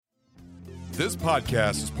This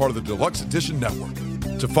podcast is part of the Deluxe Edition Network.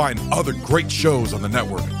 To find other great shows on the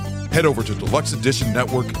network, head over to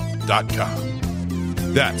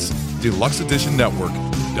deluxeeditionnetwork.com. That's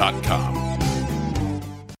deluxeeditionnetwork.com.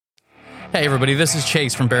 Hey everybody, this is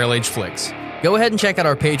Chase from Barrel Age Flicks. Go ahead and check out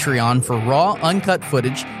our Patreon for raw, uncut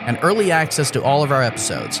footage and early access to all of our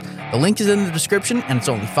episodes. The link is in the description, and it's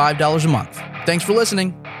only $5 a month. Thanks for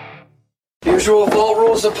listening. Usual vault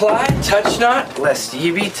rules apply. Touch not, lest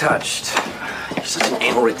ye be touched. You're such an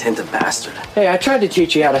anal retentive bastard. Hey, I tried to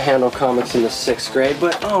teach you how to handle comics in the 6th grade,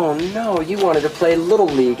 but oh no, you wanted to play Little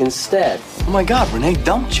League instead. Oh my God, Renee,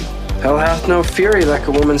 don't you? Hell hath no fury like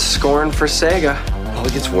a woman's scorn for Sega. Oh,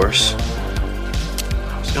 it gets worse.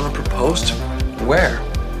 I was gonna propose to her. Where?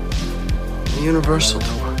 The Universal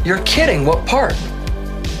tour. You're kidding. What part?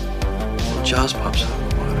 When Jaws pops out of the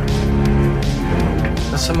water.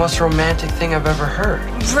 That's the most romantic thing I've ever heard.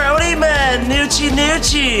 Brody man, noochie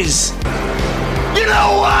noochies. You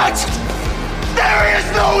know what? There is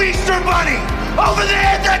no Easter Bunny! Over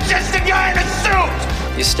there, that's just a guy in a suit!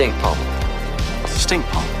 You stink pump. Stink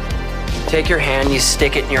pump. Take your hand, you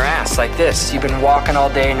stick it in your ass like this. You've been walking all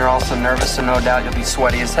day and you're also nervous, so no doubt you'll be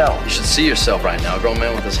sweaty as hell. You should see yourself right now. A grown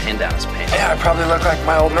man with his hand down his pants. Yeah, I probably look like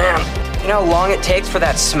my old man. You know how long it takes for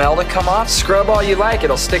that smell to come off? Scrub all you like,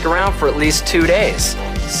 it'll stick around for at least 2 days.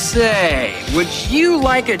 Say, would you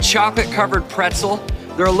like a chocolate-covered pretzel?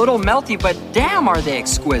 They're a little melty, but damn are they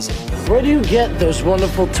exquisite. Where do you get those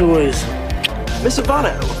wonderful toys? Miss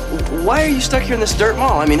Ivana, why are you stuck here in this dirt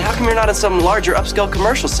mall? I mean, how come you're not in some larger upscale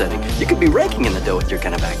commercial setting? You could be raking in the dough with your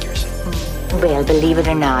kind of accuracy. Well, believe it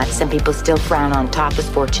or not, some people still frown on topless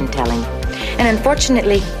fortune telling. And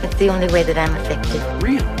unfortunately, it's the only way that I'm affected.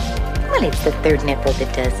 Really? Well, it's the third nipple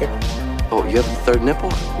that does it. Oh, you have a third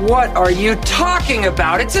nipple? What are you talking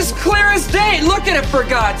about? It's as clear as day. Look at it, for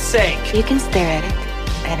God's sake. You can stare at it.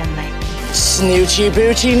 I don't mind. Snoochie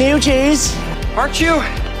boochie noochies. Aren't you?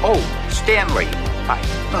 Oh, Stanley. Hi.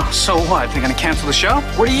 Oh, so what? They're gonna cancel the show?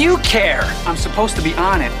 What do you care? I'm supposed to be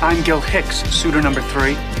on it. I'm Gil Hicks, suitor number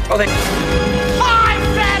 3. Oh, they... Hi,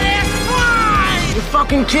 fat ass, hi! You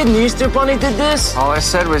fucking kidding? The Easter Bunny did this? All I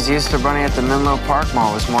said was the Easter Bunny at the Menlo Park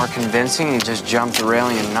Mall was more convincing. He just jumped the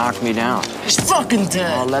railing and knocked me down. He's fucking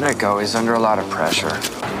dead. I'll let it go. He's under a lot of pressure.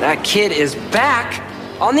 That kid is back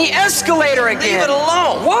on the escalator again. Leave it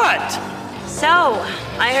alone. What? So,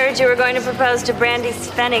 I heard you were going to propose to Brandy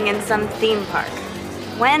Spenning in some theme park.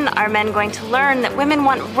 When are men going to learn that women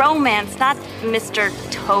want romance, not Mr.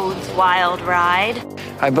 Toad's Wild Ride?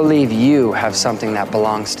 I believe you have something that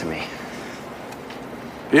belongs to me.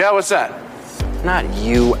 Yeah, what's that? Not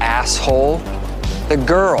you, asshole. The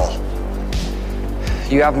girl.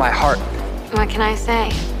 You have my heart. What can I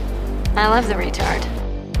say? I love the retard.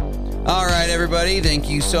 All right, everybody. Thank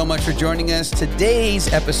you so much for joining us.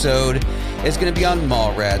 Today's episode is going to be on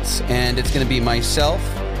Mallrats, and it's going to be myself,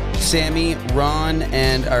 Sammy, Ron,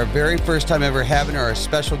 and our very first time ever having our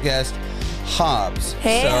special guest, Hobbs.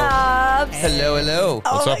 Hey, Hobbs. Hello, hello.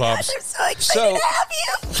 What's up, Hobbs? I'm so excited to have you.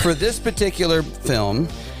 For this particular film,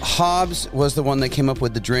 Hobbs was the one that came up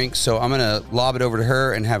with the drink, so I'm going to lob it over to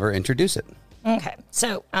her and have her introduce it. Okay,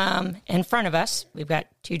 so in front of us, we've got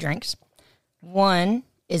 2 drinks. One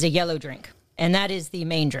is a yellow drink, and that is the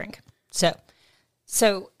main drink. So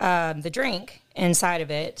the drink, inside of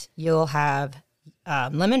it, you'll have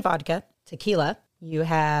lemon vodka, tequila. You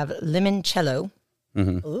have limoncello.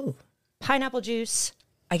 Mm-hmm. Ooh. Pineapple juice.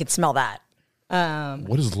 I could smell that.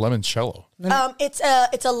 What is limoncello? It's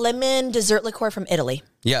a lemon dessert liqueur from Italy.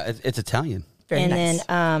 Yeah, it's Italian. Very and nice.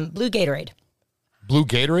 then blue Gatorade. Blue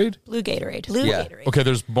Gatorade? Blue Gatorade. Blue Yeah. Gatorade. Okay,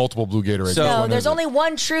 there's multiple blue Gatorades. So- Which No, one there's is it? only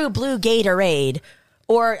one true blue Gatorade.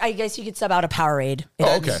 Or I guess you could sub out a Powerade. It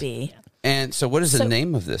Oh, would okay. be. And so what is the So-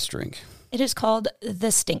 name of this drink? It is called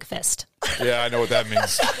the Stink Fist. Yeah, I know what that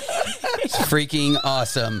means. It's freaking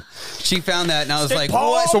awesome. She found that, and I was like,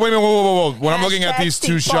 what? So wait a minute, whoa. When I'm looking at Hashtag these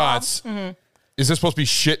 2 stink bomb. shots, is this supposed to be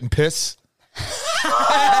shit and piss?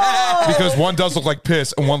 Because one does look like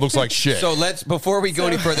piss and one looks like shit. So before we go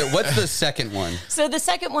any further, what's the second one? So the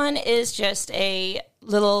second one is just a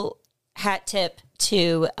little hat tip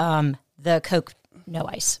to the Coke No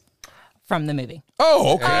Ice from the movie.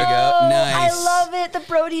 Oh, okay. There you go. Nice. I love it. The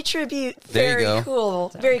Brody tribute. There you Very go.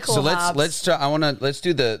 cool. Very cool. So Hobbs. let's try. Let's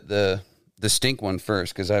do the stink one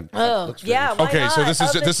first because Yeah. Why Okay, so not?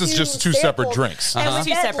 this is just 2 separate samples. drinks. And with Two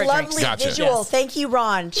that separate lovely drinks. Gotcha. visual. Yes. Thank you,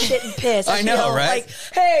 Ron. Shit and piss. I know, feel right? Like,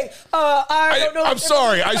 hey, I don't know. I'm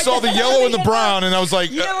sorry. I saw the yellow and the brown, and I was like,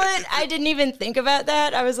 You know what? I didn't even think about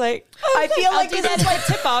that. I was like, I feel I'll like do this that is as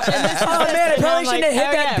my tip off. And this Oh man, I probably shouldn't have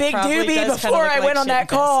hit that big doobie before I went on that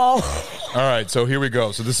call. All right, so here we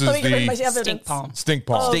go. So this is the stink palm. Stink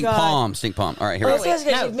palm. Stink palm. Stink palm. All right, here we go. This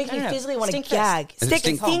is make me physically want to gag.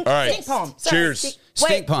 Stink palm. All right. Stink palm. Cheers.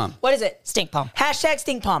 Stink palm. What is it? Stink palm. Hashtag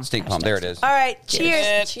stink palm. Stink palm. There it is. All right.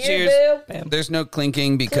 Cheers. Cheers, boo. There's no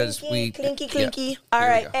clinking because we Clinky. Yeah. All There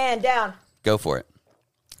we right, go. and down. Go for it.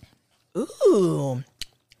 Ooh.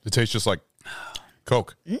 It tastes just like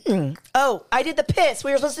Coke. Oh, I did the piss.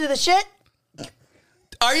 We were supposed to do the shit?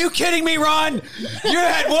 Are you kidding me, Ron? You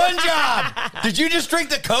had one job. Did you just drink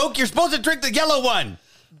the Coke? You're supposed to drink the yellow one.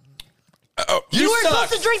 You were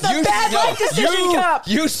supposed to drink the bad life decision cup.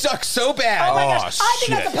 You suck so bad. Oh my gosh. I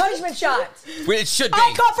think that's a punishment shot. It should be.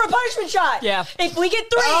 I call for a punishment shot. Yeah. If we get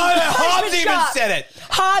 3, Hobbs punishment even shot. said it.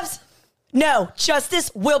 Hobbs, no.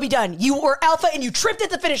 Justice will be done. You were alpha and you tripped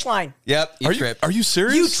at the finish line. Yep, you tripped. Are you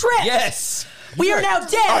serious? You tripped. Yes. We are now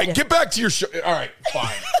dead. All right, get back to your show. All right,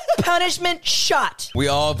 fine. Punishment shot. We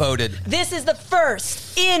all voted. This is the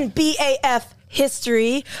first in BAF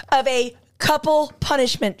history of a couple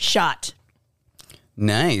punishment shot.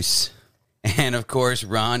 Nice. And of course,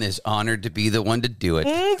 Ron is honored to be the one to do it.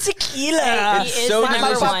 Tequila. It's so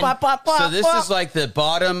delicious. So this is like the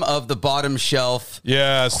bottom of the bottom shelf.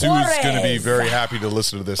 Yeah, Stu's going to be very happy to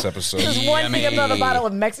listen to this episode. There's one thing about a bottle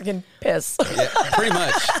of Mexican piss. Yeah, pretty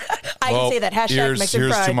much. I can say that. Hashtag Mexican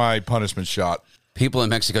Here's pride. to my punishment shot. People in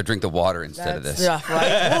Mexico drink the water instead of this. Yeah,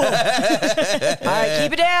 right. All right,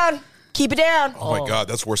 keep it down. Keep it down. Oh, my God,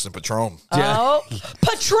 that's worse than Patron. Oh,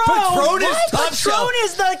 Patron. Patron is top Patron shelf.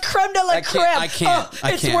 is the creme de la creme. I can't.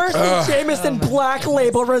 It's worse than Jameson Black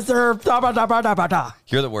Label Reserve. Da, da, da, da, da, da.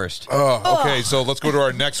 You're the worst. Okay, so let's go to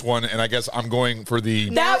our next one, and I guess I'm going for the...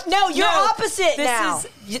 No, you're opposite now.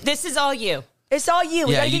 This is all you. It's all you.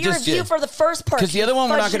 We Yeah, gotta you get your just review did. for the first part. Because the other one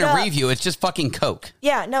we're not Fudge going it to up. review. It's just fucking Coke.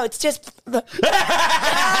 Yeah, no, it's just the. Yeah.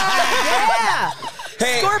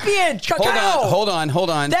 Hey, Scorpion. Cacao. Hold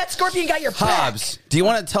on. That scorpion got your back. Hobbs, do you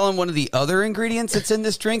want to tell him one of the other ingredients that's in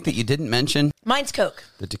this drink that you didn't mention? Mine's Coke.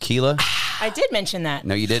 The tequila? I did mention that.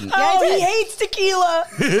 No, you didn't. Oh, he hates tequila.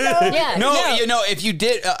 Yeah. No, you know, if you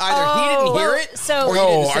did, either he didn't hear it, So or you No,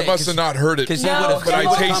 didn't say I it, must have not heard it. Because but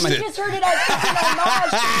I tasted I it. just heard it as an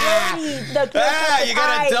homage to Brody. Ah, you got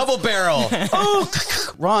eyes. a double barrel.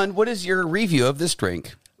 Ron, what is your review of this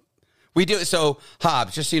drink? We do so,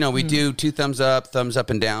 Hobbs. Just so you know, we do 2 thumbs up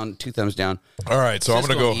and down, 2 thumbs down. All right, so I'm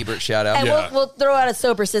going to go... Ebert shout out. And Yeah. we'll throw out a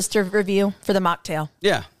sober sister review for the mocktail.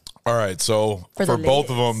 Yeah, All right, so For for the both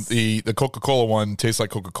of ladies. them, the Coca-Cola one tastes like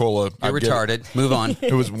Coca-Cola. you're retarded. Move on.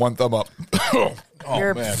 It was 1 thumb up. Oh,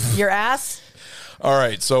 man. Your ass. All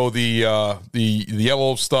right, so the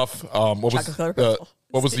yellow stuff,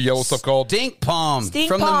 what was the yellow stuff called? Stink palm Stink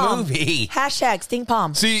from palm. the movie. Hashtag stink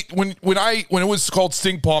palm. See, when it was called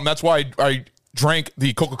stink palm, that's why I drank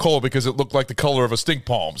the Coca-Cola because it looked like the color of a stink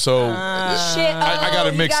palm. So Shit. I got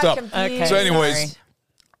it you mixed up. confused. Okay. So anyways, Sorry.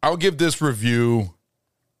 I'll give this review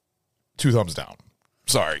 2 thumbs down.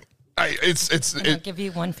 Sorry. I'll give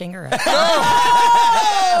you 1 finger up.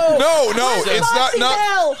 No, it's not.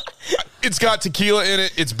 Bell. It's got tequila in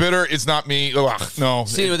it. It's bitter. It's not me. Ugh, no.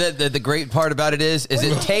 See, the great part about it is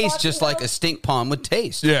it tastes just like a stink palm would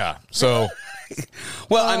taste. Yeah. So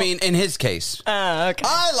Well, I mean, in his case, Okay.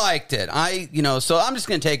 I liked it. So I'm just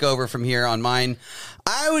going to take over from here on mine.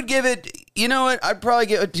 I would give it, you know what? I'd probably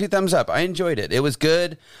give it 2 thumbs up. I enjoyed it. It was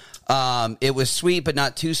good. It was sweet, but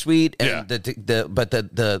not too sweet. And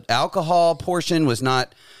the alcohol portion was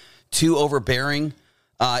not too overbearing.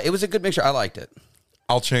 It was a good mixture. I liked it.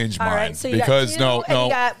 I'll change mine All right, so you because got 2 and you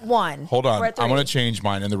got 1. Hold on. We're at 3. I'm going to change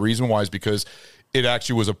mine, and the reason why is because it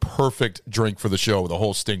actually was a perfect drink for the show. The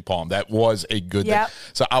whole stink palm. That was a good thing.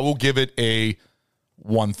 So I will give it a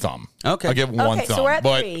 1 thumb. Okay. I'll give it 1 Okay, thumb. so we're at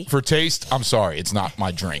but 3. for taste, I'm sorry, it's not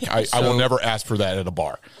my drink. I will never ask for that at a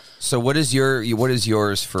bar. So what is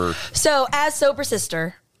yours for? So as sober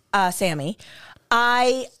sister, Sammy,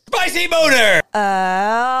 I Spicy boner.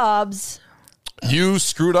 Hobbs. You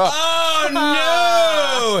screwed up. Oh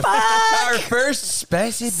no! Our first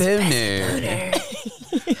spicy boner.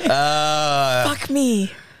 Fuck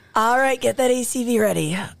me. All right, get that ACV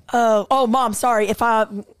ready. Oh, Mom, sorry if I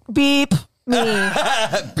beep me.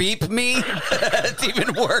 Beep me? That's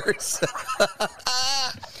even worse.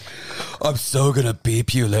 I'm so gonna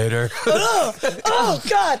beep you later. Oh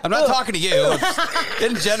God! I'm not talking to you.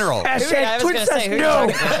 In general. I was going to say, who are you talking about?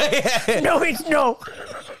 No, it's no.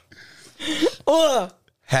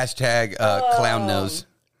 Hashtag clown nose.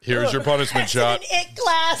 Here's your punishment shot. It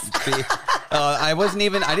class. I didn't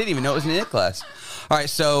even know it was an IT class. All right,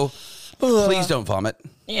 so please don't vomit.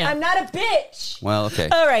 Yeah. I'm not a bitch. Well, okay.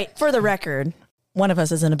 All right, for the record, one of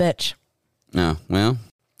us isn't a bitch. No, well,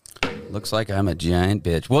 Looks like I'm a giant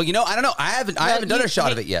bitch. Well, you know, I don't know. I haven't done a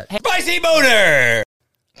shot of it yet. Spicy boner.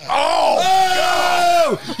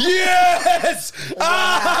 Oh, yes!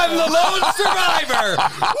 Wow. I'm the lone survivor.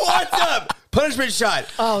 What's up? Punishment shot.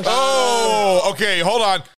 Oh, okay. Hold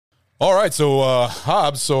on. All right, so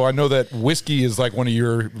Hobbs. So I know that whiskey is like one of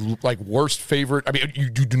your like worst favorite. I mean, you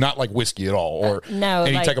do not like whiskey at all, or no,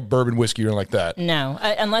 any like, type of bourbon whiskey or like that. No,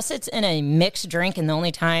 unless it's in a mixed drink, and the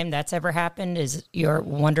only time that's ever happened is your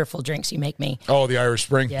wonderful drinks you make me. Oh, the Irish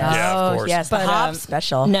Spring. Yes. Yeah, of course. Yes, the Hobbs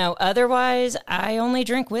special. No, otherwise I only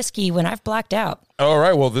drink whiskey when I've blacked out. All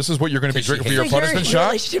right, well, this is what you're going to be drinking for your punishment Your shot.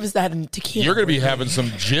 relationship is that in tequila. You're going to be having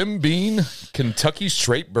some Jim Beam Kentucky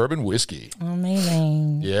Straight Bourbon Whiskey.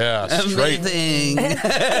 Amazing. Yeah, straight. Amazing.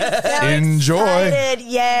 Enjoy. Excited.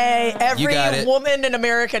 Yay. Every woman in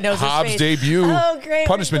America knows Hobbs' his face. debut. Oh, great.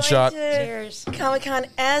 Punishment shot. Cheers. Comic-Con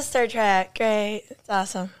and Star Trek. Great. It's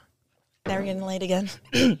awesome. Never getting late again.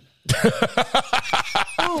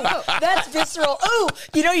 Ooh, that's visceral. Ooh,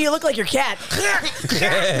 you know you look like your cat.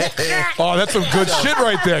 Oh, that's some good shit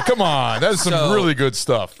right there. Come on. That's some really good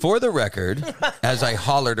stuff. For the record, as I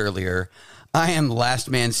hollered earlier, I am last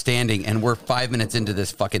man standing, and we're 5 minutes into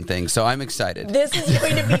this fucking thing, so I'm excited. This is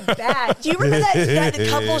going to be bad. Do you remember that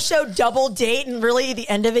couple show Double Date, and really at the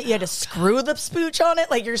end of it, you had to screw the spooch on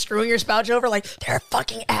it? Like you're screwing your spouse over, like, they're a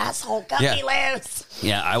fucking asshole. Guppy lives.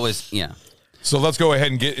 Yeah, I was, yeah. So let's go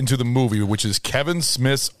ahead and get into the movie, which is Kevin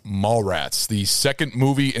Smith's Mallrats, the second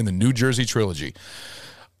movie in the New Jersey trilogy.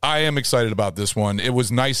 I am excited about this one. It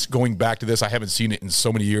was nice going back to this. I haven't seen it in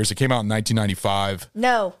so many years. It came out in 1995.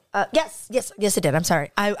 No. Yes, it did. I'm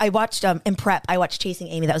sorry. I watched, in prep, I watched Chasing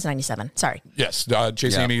Amy. That was 97. Sorry. Yes,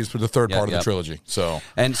 Chasing Amy is for the third part of the trilogy. So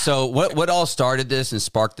what all started this and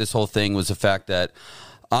sparked this whole thing was the fact that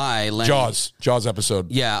Jaws episode.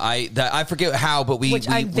 Yeah, I forget how, but we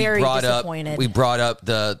I'm very brought disappointed. we brought up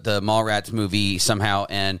the Mallrats movie somehow,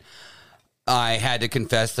 and I had to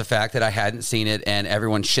confess the fact that I hadn't seen it, and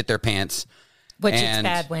everyone shit their pants. Which is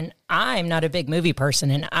bad when I'm not a big movie person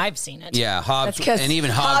and I've seen it. Yeah, Hobbs, and even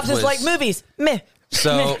Hobbs is like movies. Meh.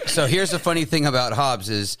 So here's the funny thing about Hobbs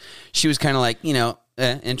is she was kind of like, you know,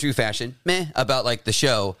 in true fashion, meh, about like the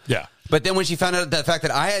show. Yeah. But then when she found out the fact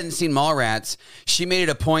that I hadn't seen Mallrats, she made it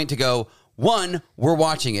a point to go, 1, we're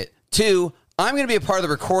watching it. 2, I'm going to be a part of the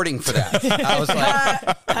recording for that. I was like,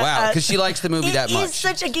 wow, because she likes the movie that much. It is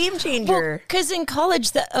such a game changer. Because in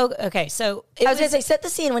college, so I was going to say, set the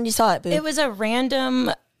scene when you saw it, Boo. It was a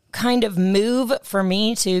random kind of move for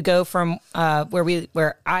me to go from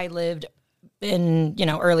where I lived in, you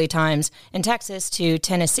know, early times in Texas to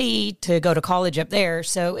Tennessee to go to college up there.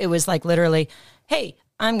 So it was like literally, hey,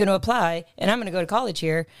 I'm going to apply and I'm going to go to college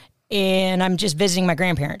here. And I'm just visiting my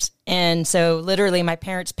grandparents. And so literally my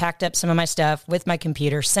parents packed up some of my stuff with my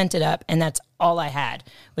computer, sent it up, and that's all I had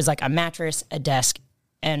was like a mattress, a desk,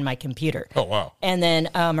 and my computer. Oh, wow. And then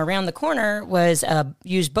around the corner was a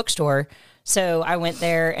used bookstore. So I went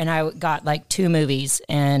there and I got like 2 movies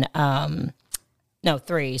and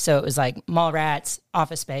 3. So it was like Mallrats,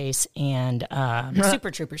 Office Space, and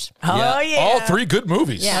Super Troopers. Oh, yeah. All 3 good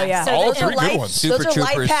movies. Yeah, yeah. So all 3 good ones. Super Those are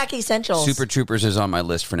Troopers, life pack essentials. Super Troopers is on my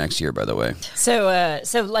list for next year, by the way. So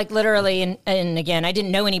like literally, and again, I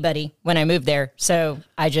didn't know anybody when I moved there. So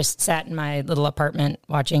I just sat in my little apartment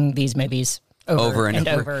watching these movies over and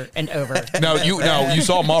over and over. Now you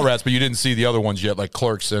saw Mallrats, but you didn't see the other ones yet, like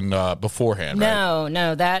Clerks and beforehand, right?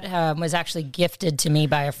 No, that was actually gifted to me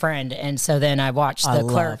by a friend, and so then I watched the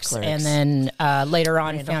Clerks, and then later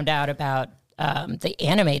on found out about the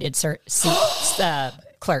animated Clerks.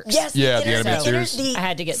 Yes, the animated series. I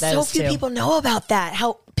had to get those. So few people know about that.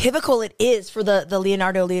 How pivotal it is for the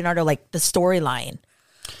Leonardo, like the storyline.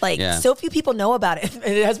 Like, so few people know about it. And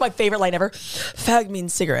it has my favorite line ever. Fag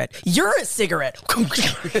means cigarette. You're a cigarette.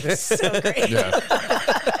 So great. Yeah.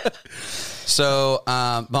 So,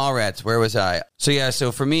 Mallrats, where was I?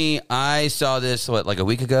 So for me, I saw this, like a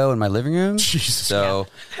week ago in my living room? Jesus. So,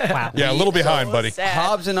 wow. Yeah, a little behind, buddy. Sad.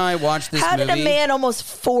 Hobbs and I watched this movie. How did a man almost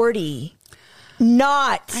 40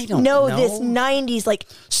 not know this 90s, like,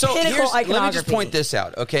 pinnacle iconography? Let me just point this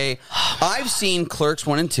out, okay? I've seen Clerks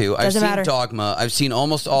 1 and 2. I've seen Dogma. I've seen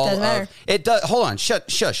almost all of it. Hold on,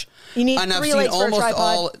 shush. You need and 3 legs for a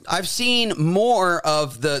tripod. I've seen more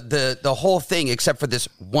of the whole thing except for this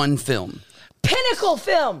one film. Pinnacle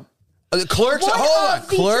film. Clerks. Hold on.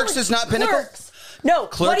 Clerks is not Pinnacle. Clerks. No.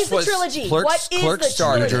 Clerks what is the was- trilogy? Clerks- what is Clerks the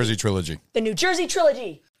started- New trilogy? Jersey trilogy. The New Jersey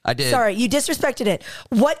trilogy. I did. Sorry, you disrespected it.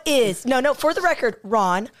 What is no? For the record,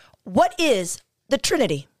 Ron, what is the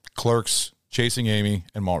Trinity? Clerks, Chasing Amy,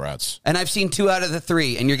 and Mallrats. And I've seen 2 out of the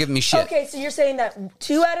 3, and you're giving me shit. Okay, so you're saying that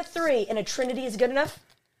 2 out of 3 and a Trinity is good enough?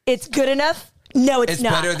 It's good enough? No, it's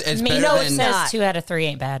not. It's Me, better no, than. it says 2 out of 3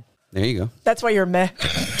 ain't bad. There you go. That's why you're meh.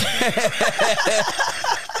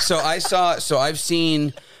 So I've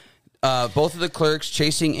seen both of the Clerks,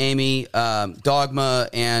 Chasing Amy, Dogma,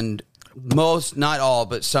 and most, not all,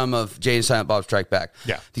 but some of Jay and Silent Bob Strike Back.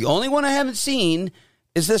 Yeah. The only one I haven't seen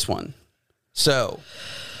is this one. So,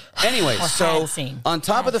 anyway, so on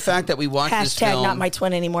top of the fact that we watched this film, not my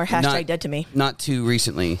twin anymore. Hashtag dead to me. Not too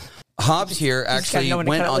recently. Hobbs here actually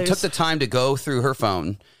took the time to go through her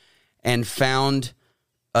phone and found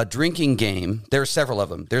a drinking game. There are several of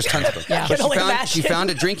them. There's tons of them. Yeah. But she found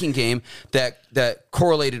a drinking game that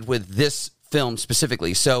correlated with this film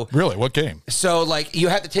specifically. So really, what game? So like you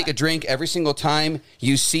have to take a drink every single time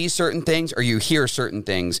you see certain things or you hear certain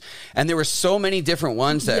things. And there were so many different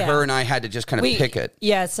ones that her and I had to just kind of pick it.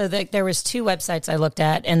 Yeah, so there was 2 websites I looked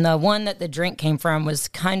at, and the one that the drink came from was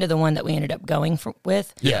kind of the one that we ended up going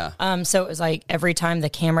with. Yeah. So it was like every time the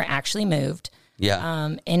camera actually moved. Yeah.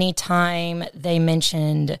 Anytime they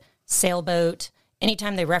mentioned sailboat,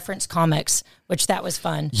 anytime they referenced comics, which that was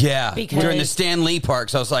fun. Yeah. Because During the Stan Lee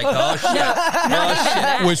parks, I was like, oh,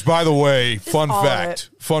 shit. Which, by the way, fun fact,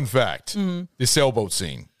 Mm-hmm. the sailboat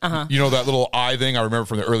scene. You know that little eye thing I remember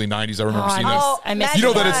from the early 90s? I remember seeing that. You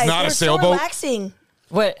know that it's not a sailboat? So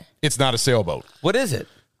what? It's not a sailboat. What is it?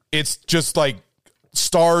 It's just like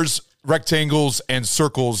stars, rectangles, and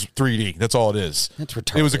circles 3D. That's all it is. That's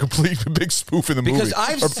retarded. It was a complete big spoof in the movie. Because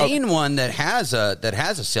I've seen one that has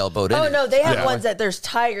a sailboat in it. Oh, no, they have ones that there's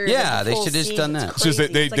tigers. Yeah, they should have just done that. It's just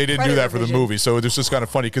that they didn't do that for the movie, so it was just kind of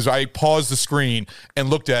funny because I paused the screen and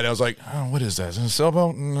looked at it. I was like, oh, what is that? Is it a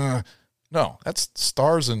sailboat? No, that's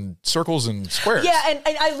stars and circles and squares. Yeah, and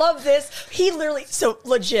I love this. He literally, so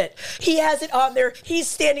legit, he has it on there. He's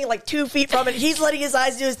standing like 2 feet from it. He's letting his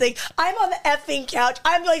eyes do his thing. I'm on the effing couch.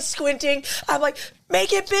 I'm like squinting. I'm like,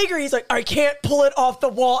 make it bigger. He's like, I can't pull it off the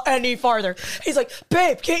wall any farther. He's like,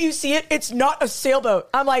 babe, can't you see it? It's not a sailboat.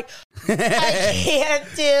 I'm like, I can't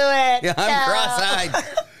do it. Yeah, I'm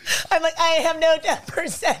cross-eyed. I'm like, I have no depth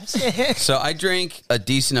perception. So I drank a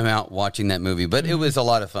decent amount watching that movie, but it was a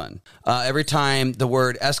lot of fun. Every time the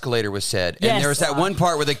word escalator was said, and there was that one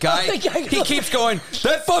part where the guy, he keeps going,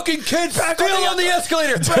 that fucking kid's still on the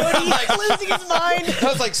escalator. Bro, he's losing his mind. I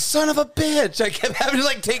was like, son of a bitch. I kept having to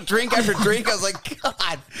like take drink after drink. I was like,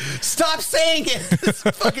 God, stop saying it. This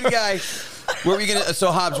fucking guy. What were you gonna?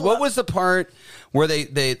 So Hobbs, what was the part where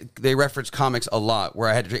they referenced comics a lot? Where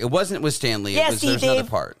I had to drink. It wasn't with Stan Lee. Yes, There was another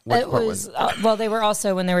part. What part was it? Well, they were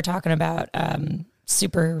also when they were talking about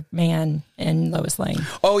Superman and Lois Lane.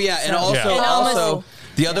 Oh yeah, and also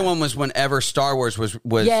the other one was whenever Star Wars was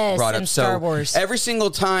brought up. Star Wars. Every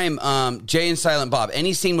single time Jay and Silent Bob,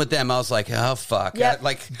 any scene with them, I was like, oh fuck, Yep.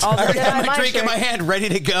 I already had my drink in my hand, ready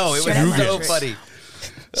to go. It was so funny.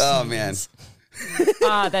 Oh man.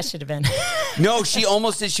 That should have been. No, she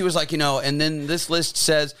almost did. She was like, and then this list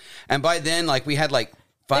says, and by then, like, we had like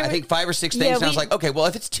I think 5 or 6 things, and I was like, okay, well,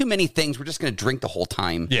 if it's too many things, we're just going to drink the whole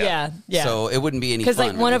time. Yeah. So it wouldn't be any fun. Because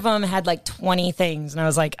like one of them had like 20 things, and I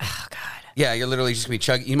was like, oh god. Yeah, you're literally just going to be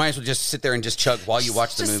chugging. You might as well just sit there and just chug while you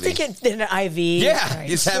watch the movie. Just stick it in an IV. Yeah, right.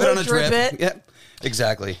 Just have it on a drip. Yep.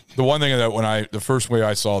 Exactly. The one thing that the first way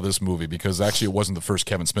I saw this movie, because actually it wasn't the first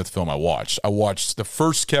Kevin Smith film I watched. The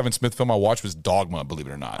first Kevin Smith film I watched was Dogma, believe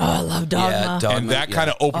it or not. Oh, I love Dogma. Yeah, Dogma, and that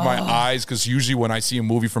kind of opened my eyes, because usually when I see a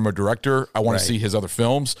movie from a director, I want to see his other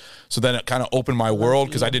films. So then it kind of opened my world,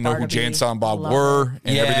 because I didn't know who Jay and Silent Bob were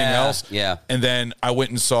and everything else. Yeah. And then I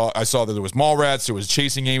went and saw that there was Mallrats, there was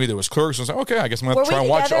Chasing Amy, there was Clerks. I was like, okay, I guess I'm going to try and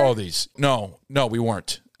watch all these. No, we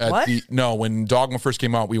weren't. When Dogma first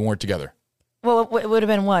came out, we weren't together. Well, it would have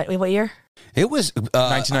been what? Wait, what year? It was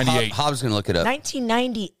 1998. Hobbs going to look it up.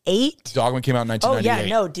 1998? Dogma came out in 1998. Oh, yeah.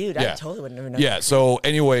 No, dude. I totally wouldn't have known. Yeah. So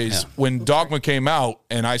anyways, when Dogma came out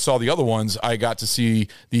and I saw the other ones, I got to see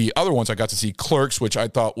Clerks, which I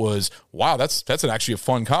thought was, wow, that's actually a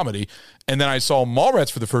fun comedy. And then I saw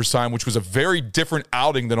Mallrats for the first time, which was a very different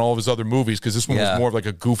outing than all of his other movies, because this one was more of like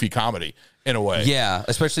a goofy comedy in a way. Yeah,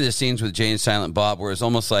 especially the scenes with Jay and Silent Bob, where it's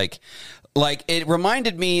almost like it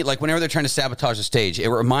reminded me, like whenever they're trying to sabotage the stage, it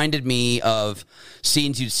reminded me of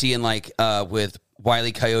scenes you'd see in with Wile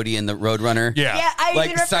E. Coyote and the Roadrunner. Yeah, I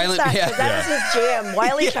even referenced that, because that was his jam.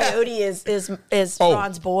 Wile E. Coyote is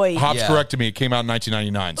Ron's boy. Hobbs corrected me. It came out in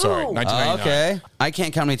 1999. Sorry, 1999. Okay. I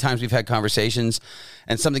can't count how many times we've had conversations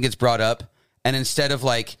and something gets brought up, and instead of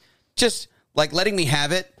just letting me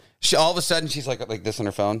have it, all of a sudden she's like this on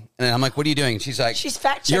her phone, and I'm like, "What are you doing?" And she's like, "She's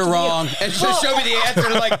fact checking. You're wrong," and she'll show me the answer.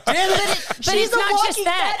 And I'm like, "Damn it!" But it's not just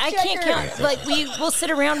that. I can't count. Like we'll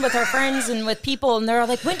sit around with our friends and with people, and they're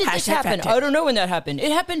like, "When did this happen?" I don't know when that happened.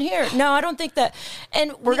 It happened here. No, I don't think that.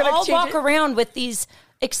 And we all walk around with these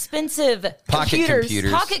expensive pocket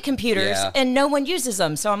computers, yeah. And no one uses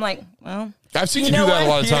them. So I'm like, well, I've seen you do that a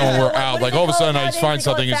lot of time when we're out. Like all of a sudden, I find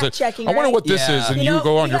something and say, "I wonder what this is," and you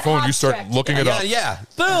go on your phone, you start looking it up. Yeah.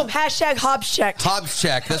 Boom! Hashtag Hobbs checked. Hobbs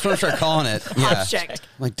check. That's what I start calling it. Yeah. Hobbs checked.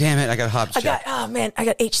 Like, damn it, I got Hobbs check. I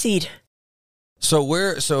got H-seed. So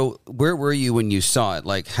where were you when you saw it?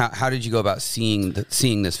 Like, how did you go about seeing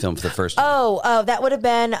this film for the first time? Oh, that would have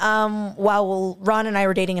been while Ron and I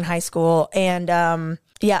were dating in high school, and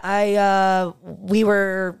we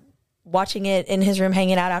were watching it in his room,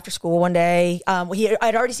 hanging out after school one day.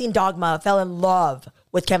 I'd already seen Dogma, fell in love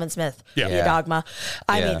with Kevin Smith. Yeah. Dogma.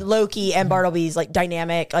 I mean, Loki and Bartleby's like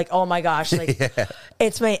dynamic. Like, oh my gosh, like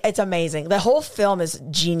it's amazing. The whole film is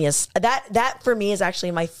genius. That for me is actually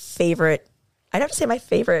my favorite. I'd have to say my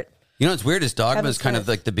favorite. You know what's weird is Dogma is kind of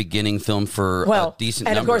like the beginning film for a decent number of people.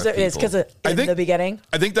 And of course it is because in the beginning.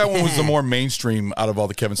 I think that one was the more mainstream out of all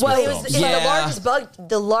the Kevin Smith films.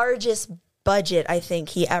 The largest budget I think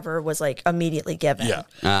he ever was like immediately given.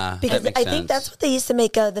 Yeah. Because I think that's what they used to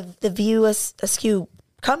make the View Askew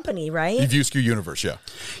company, right? The View Askew universe, yeah.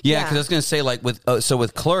 Yeah, because I was going to say, like, with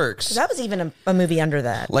Clerks... That was even a movie under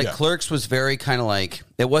that. Like, Clerks was very kind of like...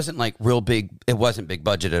 It wasn't, like, real big... It wasn't big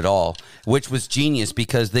budget at all, which was genius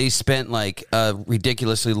because they spent, like, a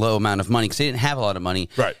ridiculously low amount of money because they didn't have a lot of money.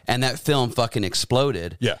 Right. And that film fucking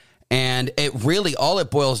exploded. Yeah. And it really... All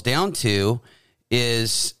it boils down to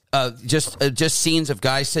is... just scenes of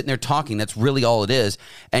guys sitting there talking. That's really all it is.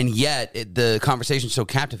 And yet the conversation's so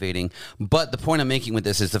captivating. But the point I'm making with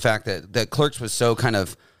this is the fact that Clerks was so kind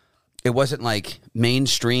of, it wasn't like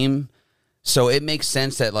mainstream. So it makes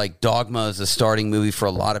sense that like Dogma is a starting movie for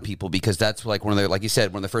a lot of people because that's like one of the, like you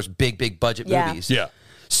said, one of the first big budget movies. Yeah.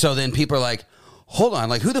 So then people are like, hold on,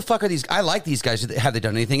 like who the fuck are these? I like these guys. Have they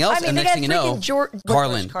done anything else? I mean, and next thing you know, George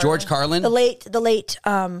Carlin, the late,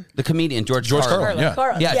 the comedian George Carlin.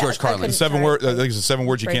 Yeah, George Carlin. 7 words. I think it's 7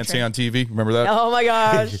 words you can't say on TV. Remember that? Oh my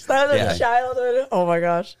gosh, that was a childhood. Oh my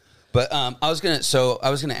gosh. But I was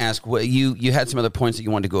gonna ask what you had some other points that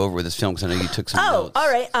you wanted to go over with this film because I know you took some notes. All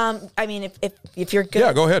right. I mean, if you're good,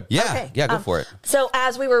 yeah, go ahead. Yeah, okay. Yeah, go for it. So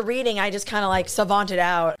as we were reading, I just kind of like savanted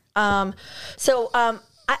out.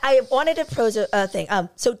 I wanted to pose a thing.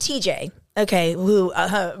 So TJ, okay, who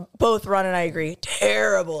both Ron and I agree,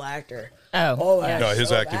 terrible actor. Oh my no,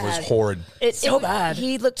 his acting was horrid. It's so bad.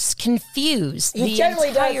 He looks confused the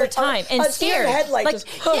entire time and scared. Headlight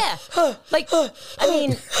I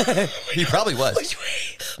mean, he probably was.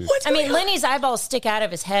 I mean, Lenny's eyeballs stick out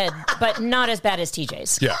of his head, but not as bad as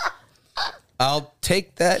TJ's. Yeah. I'll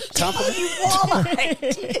take that compliment.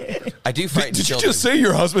 I do frighten Did you children. just say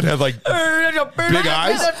your husband had like big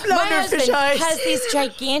eyes? My husband has these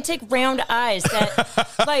gigantic round eyes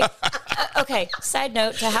that, like, okay, side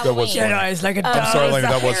note to Halloween. That was funny. Eyes like a I'm sorry, Lenny,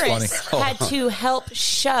 that was funny. Had to help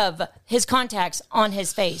shove his contacts on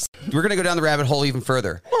his face. We're going to go down the rabbit hole even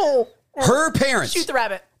further. Her parents, shoot the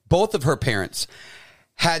rabbit. Both of her parents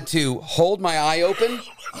had to hold my eye open.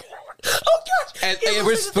 Oh gosh! And it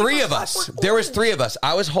was 3 of us. There was 3 of us.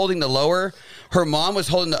 I was holding the lower. Her mom was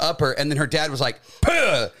holding the upper, and then her dad was like,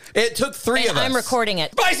 "Puh!" It took 3 of us. I'm recording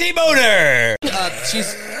it. Spicy boner. I need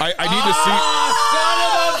to see. Son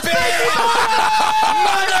of a bitch!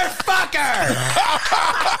 Motherfucker!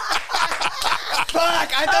 Fuck!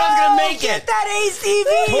 I thought I was gonna make Get it. that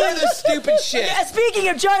ACV. Pour the stupid shit. Yeah, speaking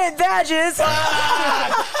of giant badges,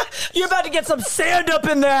 you're about to get some sand up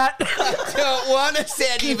in that. Don't want a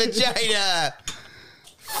sandy vagina.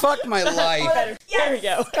 Fuck my life. There we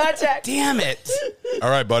go. Contact. Damn it. All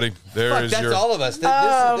right, buddy. That's all of us.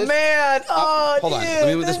 Man. Oh, hold on. dude. Let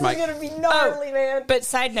me move this mic. This is going to be gnarly, man. But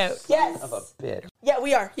side note. Yes. Of a bit. Yeah,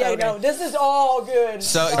 we are. Yeah, no. This is all good.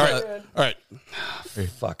 So, all right.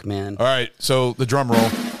 Fuck, man. All right. So the drum roll.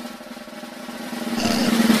 Come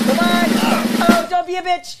on. Oh, don't be a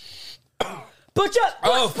bitch. Butch up.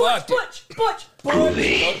 Butch.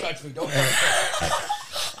 Don't touch me. Don't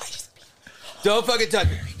Don't fucking touch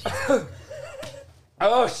me.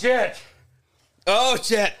 Oh, shit. Oh,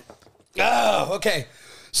 okay.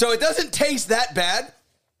 So it doesn't taste that bad,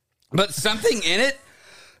 but something in it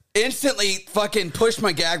instantly fucking pushed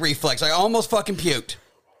my gag reflex. I almost fucking puked.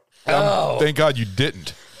 Thank God you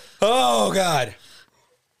didn't. Oh, God.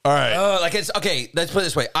 All right. Oh, like it's okay. Let's put it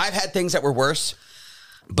this way. I've had things that were worse,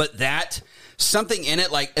 but something in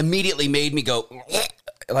it like immediately made me go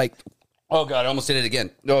like, oh God, I almost did it again.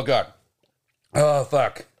 Oh God. Oh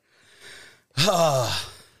fuck.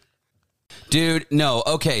 Dude, no.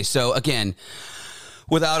 Okay, so again,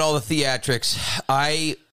 without all the theatrics,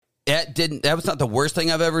 that was not the worst thing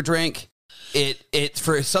I've ever drank. It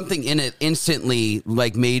for something in it instantly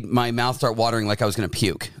like made my mouth start watering like I was gonna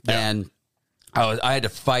puke. Yeah. And I had to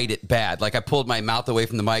fight it bad. Like I pulled my mouth away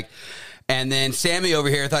from the mic. And then Sammy over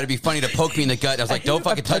here thought it'd be funny to poke me in the gut. I was like, don't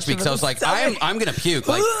fucking touch me. Because I was like, I'm going to puke.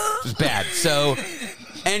 Like, it was bad. So,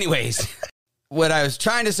 anyways, what I was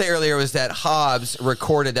trying to say earlier was that Hobbs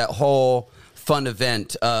recorded that whole fun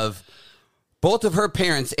event of both of her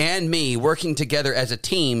parents and me working together as a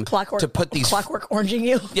team to put these... Clockwork oranging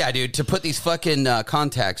you? Yeah, dude, to put these fucking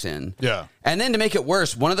contacts in. Yeah. And then to make it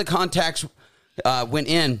worse, one of the contacts went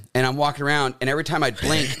in, and I'm walking around, and every time I'd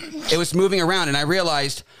blink, it was moving around, and I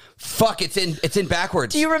realized... Fuck, it's in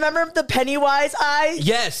backwards. Do you remember the Pennywise eye?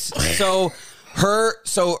 Yes. So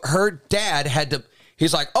her dad had to,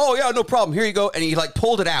 he's like, oh yeah, no problem. Here you go. And he like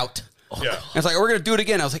pulled it out. Yeah. And it's like, we're going to do it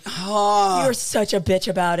again. I was like, oh. You're such a bitch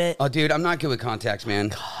about it. Oh, dude, I'm not good with contacts, man.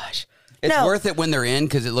 Gosh. It's worth it when they're in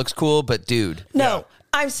because it looks cool, but dude. No,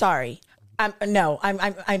 I'm sorry. I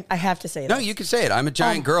have to say that. No, you can say it. I'm a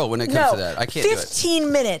giant girl when it comes to that. I can't do it.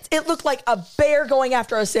 15 minutes. It looked like a bear going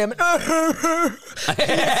after a salmon. I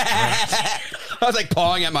was like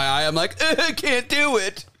pawing at my eye. I'm like, I can't do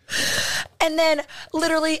it. And then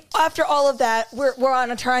literally after all of that, we're on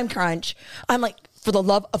a time crunch. I'm like, for the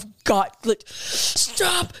love of God,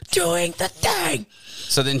 stop doing the thing.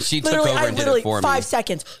 So then she took over and did it for me. 5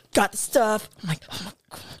 seconds. Got the stuff. I'm like, oh my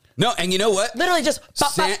God. No, and you know what? Literally just...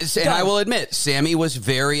 and I will admit, Sammy was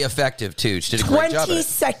very effective, too. She did a great job at it. 20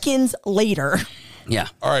 seconds later. Yeah.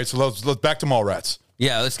 All right, so let's back to Mallrats.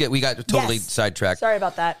 Yeah, we got totally sidetracked. Sorry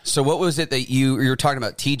about that. So what was it that you were talking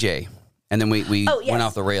about, TJ? And then we went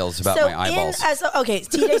off the rails about my eyeballs.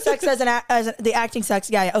 TJ sucks as the acting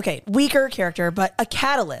sucks. Yeah, okay. Weaker character, but a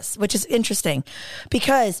catalyst, which is interesting.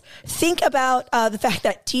 Because think about the fact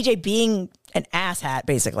that TJ being an asshat,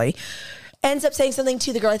 basically... ends up saying something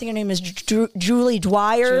to the girl. I think her name is Julie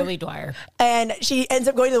Dwyer. Julie Dwyer. And she ends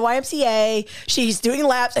up going to the YMCA. She's doing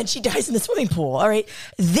laps and she dies in the swimming pool. All right.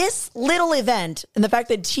 This little event and the fact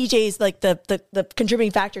that TJ's like the contributing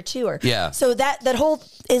factor to her. Yeah. So that whole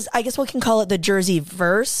is, I guess we can call it the Jersey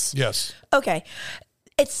verse. Yes. Okay.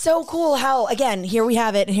 It's so cool how, again, here we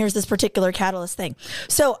have it. And here's this particular catalyst thing.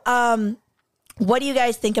 So, what do you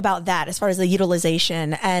guys think about that as far as the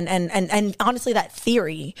utilization and honestly that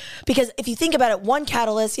theory? Because if you think about it, one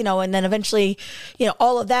catalyst, and then eventually,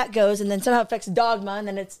 all of that goes and then somehow affects dogma and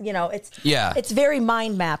then it's very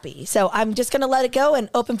mind mappy. So I'm just going to let it go and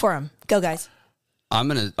open for him. Go guys. I'm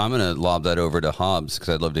going to lob that over to Hobbs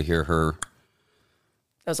because I'd love to hear her.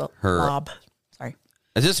 That was a lob. Sorry.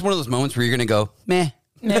 Is this one of those moments where you're going to go, meh?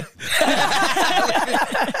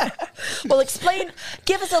 Well, explain.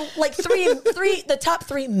 Give us the top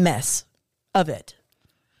three mess of it.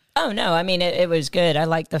 Oh no! I mean, it was good. I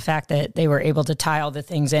like the fact that they were able to tie all the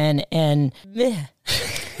things in and.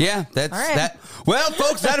 Yeah, that's that. Well,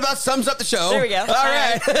 folks, that about sums up the show. There we go. All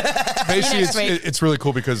right. Basically, it's really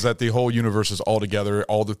cool because that the whole universe is all together.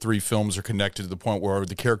 All the three films are connected to the point where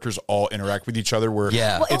the characters all interact with each other. Where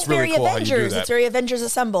it's really very cool Avengers. how you do that. It's very Avengers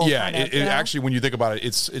Assemble. Yeah, actually, when you think about it,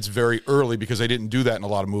 it's very early because they didn't do that in a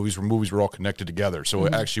lot of movies where movies were all connected together. So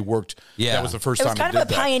it actually worked. Yeah, that was the first time. It was kind of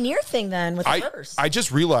a pioneer thing then with the first. I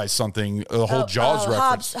just realized something. The whole Jaws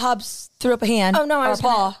reference. Hobbs threw up a hand. Oh no, I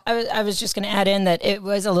was just going to add in that it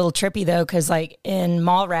was a little trippy though, because like in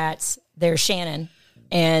Mallrats, there's Shannon,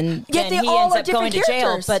 and then he ends up going to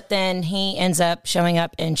jail, but then he ends up showing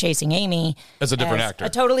up and chasing Amy as a different actor, a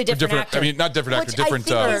totally different actor. I mean, not different actor, different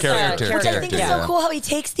character. Which I think is so cool how he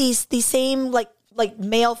takes these same like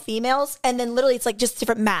male females and then literally it's like just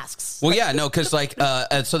different masks. Well, yeah, no, because like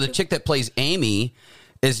so the chick that plays Amy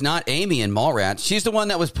is not Amy in Mallrats. She's the one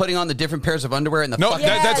that was putting on the different pairs of underwear and the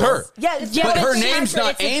that's her. Yeah, but her name's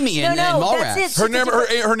not Amy in Mallrats.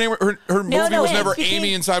 Her movie was never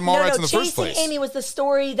Amy inside Mallrats in the first place. Amy was the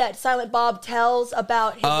story that Silent Bob tells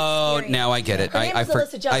about his experience. Now I get it. Her name was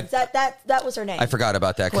Alyssa Jones. That was her name. I forgot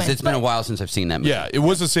about that because it's been a while since I've seen that movie. Yeah, it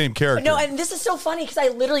was the same character. No, and this is so funny because I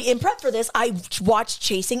literally, in prep for this, I watched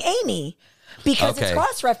Chasing Amy. Because it's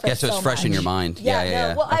cross-referenced. Yeah, so it's fresh in your mind.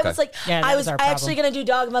 Yeah. Well, I was like, I was actually going to do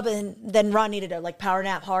Dogma, but then Ron needed to power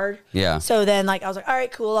nap hard. Yeah. So then I was like, all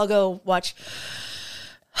right, cool. I'll go watch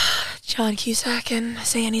John Cusack and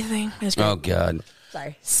say anything. It was great. Oh, God.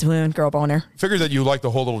 Sorry. Swoon, girl boner. Figured that you liked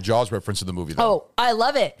the whole little Jaws reference in the movie, though. Oh, I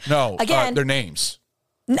love it. No. Again. Their names.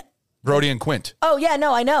 Brody and Quint. Oh, yeah,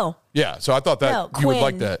 no, I know. Yeah, so I thought that you would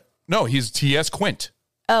like that. No, he's T.S. Quint.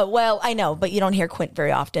 Oh, well, I know, but you don't hear Quint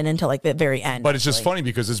very often until the very end. But it's just funny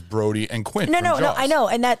because it's Brody and Quint. No, I know.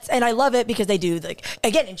 And I love it because they do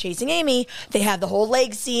again in Chasing Amy, they have the whole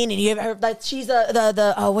leg scene and you have that she's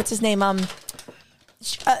the what's his name?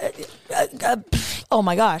 Oh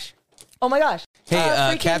my gosh. Oh my gosh.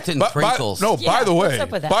 Hey, Captain Prinkles. By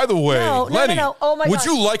the way, Lenny, no. Oh my would gosh.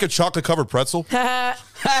 you like a chocolate covered pretzel?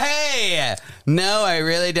 Hey, no, I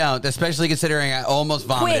really don't. Especially considering I almost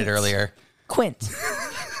vomited earlier. Quint.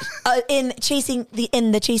 In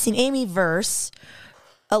the Chasing Amy verse,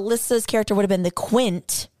 Alyssa's character would have been the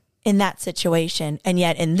Quint in that situation, and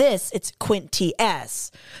yet in this it's Quint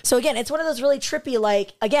TS. So again, it's one of those really trippy,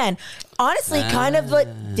 like, again, honestly, kind of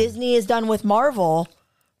what Disney has done with Marvel,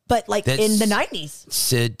 but like in the 90s.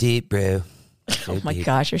 So deep, bro. So oh my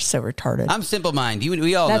gosh, you're so retarded. I'm Simple Mind.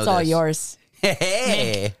 We all know this. That's all yours.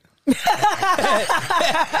 Hey.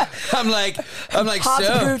 I'm like, Hobbs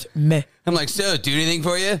so. approved. Meh. I'm like, so, do anything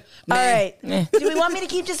for you? All right. Do we want me to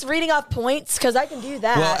keep just reading off points? Because I can do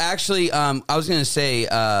that. Well, actually, I was going to say,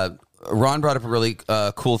 Ron brought up a really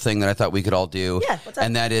cool thing that I thought we could all do. Yeah, what's up?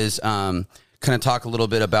 And that is kind of talk a little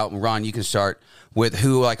bit about, Ron, you can start with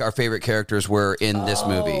who like our favorite characters were in this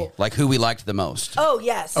movie. Like who we liked the most. Oh,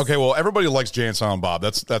 yes. Okay, well, everybody likes Jay and Silent Bob.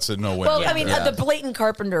 That's a no-win. Well, I mean, the blatant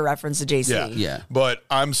Carpenter reference to JC. Yeah. But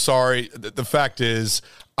I'm sorry. The fact is,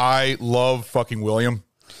 I love fucking William.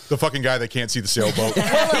 The fucking guy that can't see the sailboat.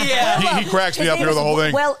 He cracks me up here the whole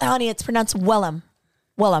thing. Well, honey, it's pronounced Wellham.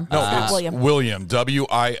 Wellham. No, not it's William. William.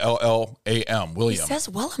 Willam. William. It says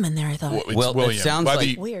Wellham in there, I thought. It's Well, it William. sounds by like-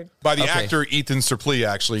 the, Weird. By the Okay. actor Ethan Suplee,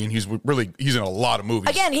 actually, and he's in a lot of movies.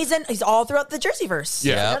 Again, he's all throughout the Jerseyverse.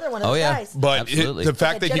 Yeah. Another one of Oh, the yeah. guys. But Absolutely. the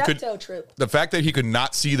fact that he could, Gedecto troop. the fact that he could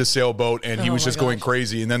not see the sailboat and he was just going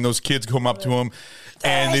crazy, and then those kids come up to him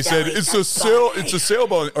and they said it's a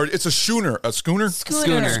sailboat or it's a schooner,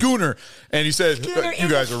 schooner, and he said you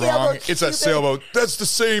guys are wrong. It's a sailboat. That's the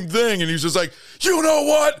same thing, and he's just like, you know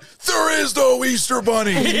what? There is no Easter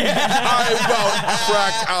Bunny. I about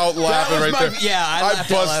cracked out laughing right there. Yeah, I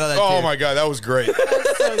laughed out loud at that Oh too. my god, that was great.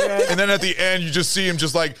 So good. And then at the end, you just see him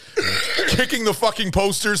just like kicking the fucking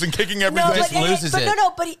posters and kicking everything. No, Just loses it.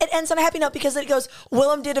 But it ends on a happy note because it goes,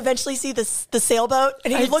 Willem did eventually see the sailboat,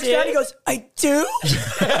 and he looks down and he goes, I do?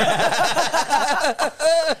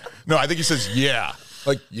 No, I think he says, yeah.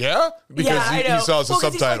 Like, yeah? Because he saw the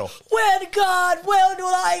subtitle. When will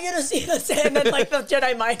I get to see this? And then like the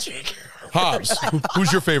Jedi mind trick. Hobbs,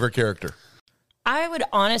 who's your favorite character? I would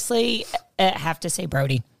honestly have to say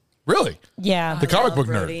Brody. Really? Yeah. The comic book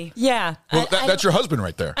nerd. Yeah. Well, that's your husband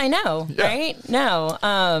right there. I know, right? No.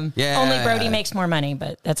 Only Brody makes more money,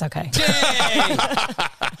 but that's okay.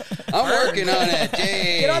 I'm working on it.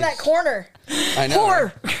 Jay. Get on that corner. I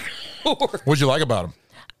know. What'd you like about him?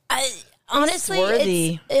 Honestly,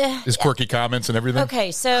 Swarthy. His quirky comments and everything?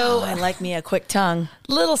 Okay, so I like me a quick tongue.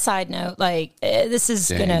 Little side note, like this is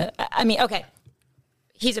gonna. I mean, okay,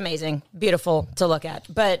 he's amazing, beautiful to look at.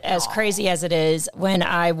 But as crazy as it is, when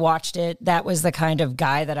I watched it, that was the kind of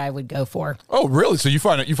guy that I would go for. Oh, really? So you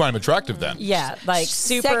find him attractive then? Yeah, like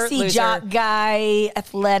super Sexy loser. jock guy,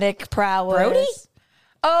 athletic prowess. Brody?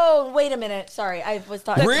 Oh, wait a minute. Sorry, I was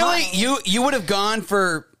thought. Really? You would have gone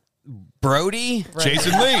for Brody?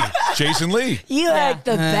 Jason Lee. You like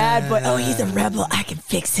the bad boy. Oh, he's a rebel. I can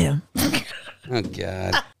fix him. Oh,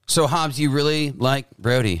 God. So, Hobbs, you really like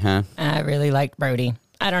Brody, huh? I really liked Brody.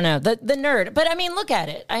 I don't know, the nerd. But I mean, look at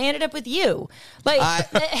it. I ended up with you. Like,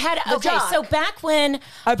 jock. so back when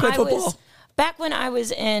I played football. Back when I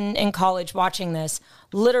was in college watching this,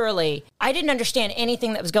 literally, I didn't understand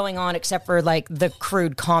anything that was going on except for like the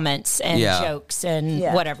crude comments and jokes and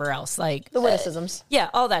whatever else. Like The witticisms.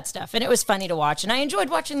 all that stuff. And it was funny to watch. And I enjoyed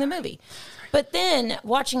watching the movie. But then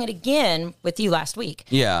watching it again with you last week.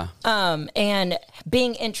 Yeah. And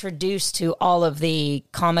being introduced to all of the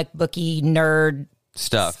comic booky nerd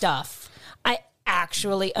stuff. I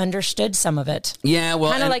actually understood some of it. Yeah,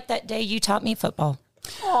 well, kind of like that day you taught me football.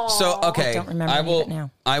 So okay, I don't remember any of it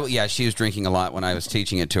now. Yeah, she was drinking a lot when I was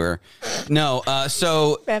teaching it to her. No,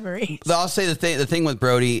 so Memories. I'll say the thing with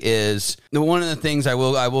Brody is one of the things I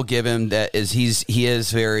will give him that is he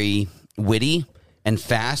is very witty and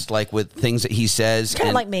fast, like with things that he says, Kind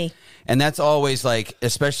of like me. and that's always like,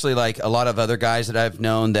 especially like a lot of other guys that I've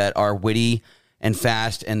known that are witty and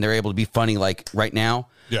fast, and they're able to be funny. Like right now,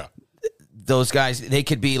 Yeah. those guys, they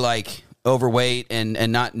could be like overweight and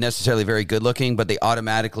not necessarily very good looking, but they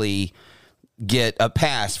automatically get a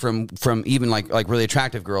pass from even like really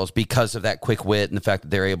attractive girls because of that quick wit and the fact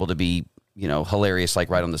that they're able to be, hilarious, like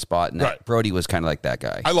right on the spot. And Right. Brody was kind of like that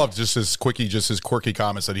guy. I love just his quirky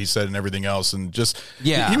comments that he said and everything else. And just,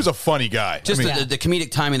 he was a funny guy. Just the comedic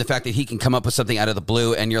timing, the fact that he can come up with something out of the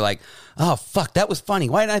blue and you're like, oh, fuck, that was funny.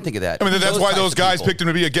 Why didn't I think of that? I mean, that's why those guys picked him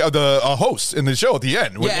to be a host in the show at the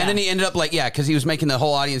end. Yeah, and then he ended up because he was making the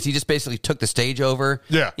whole audience, he just basically took the stage over.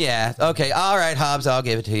 Yeah. Yeah, okay, all right, Hobbs, I'll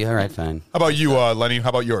give it to you. All right, fine. How about you, Lenny? How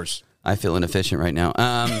about yours? I feel inefficient right now.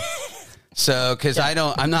 So, because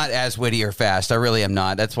I'm not as witty or fast. I really am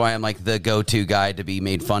not. That's why I'm like the go-to guy to be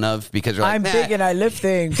made fun of, because you're like, I'm big and I lift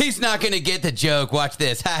things. He's not going to get the joke. Watch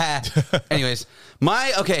this. Anyways,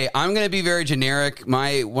 I'm going to be very generic.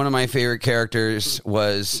 One of my favorite characters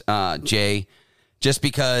was Jay, just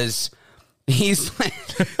because he's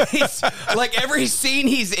like every scene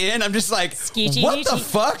he's in, I'm just like, what the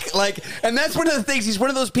fuck? Like, and that's one of the things. He's one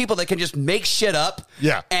of those people that can just make shit up.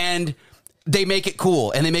 Yeah. And they make it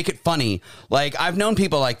cool and they make it funny. Like, I've known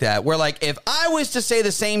people like that where, like, if I was to say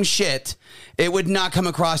the same shit, it would not come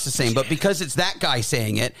across the same. But because it's that guy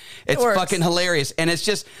saying it, it's fucking hilarious. And it's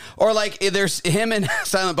just, or like, there's him and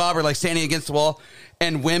Silent Bob are like standing against the wall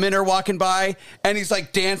and women are walking by and he's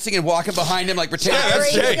like dancing and walking behind him, like pretending. Yeah,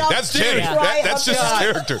 that's Jay. That's Jay. That's just his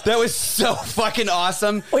character. That was so fucking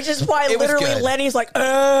awesome. Which is why literally Lenny's like,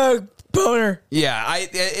 boner. Yeah,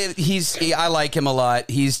 I like him a lot.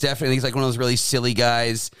 He's like one of those really silly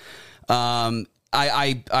guys. I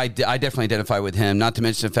definitely identify with him. Not to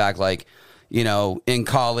mention the fact, like, you know, in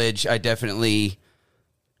college, I definitely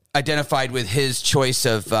identified with his choice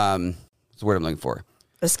of what's the word I'm looking for.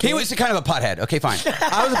 He was kind of a pothead. Okay, fine.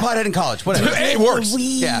 I was a pothead in college. Whatever. It works.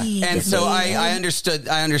 Yeah, and so I understood.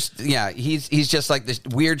 Yeah, he's just like this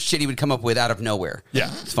weird shit he would come up with out of nowhere.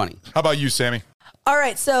 Yeah, it's funny. How about you, Sammy? All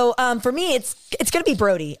right, so for me, it's going to be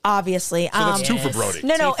Brody, obviously. So that's two for Brody.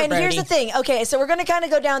 No, and here's the thing. Okay, so we're going to kind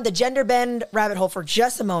of go down the gender bend rabbit hole for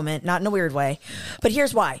just a moment, not in a weird way, but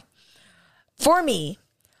here's why. For me,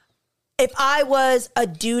 if I was a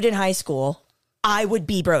dude in high school, I would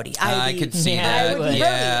be Brody. I could see that. I would be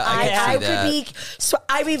Brody.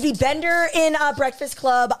 I would be Bender in Breakfast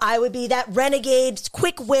Club. I would be that renegade,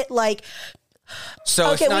 quick wit, like.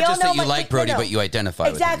 So it's not just that you like Brody, but you identify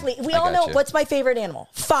with him. Exactly. We all know what's my favorite animal.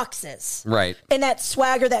 Foxes. Right. And that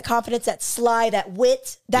swagger, that confidence, that sly, that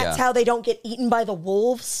wit. That's how they don't get eaten by the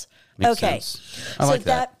wolves. Makes sense. I like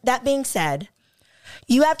that. That being said,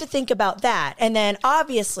 you have to think about that. And then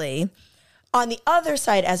obviously, on the other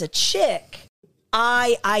side, as a chick,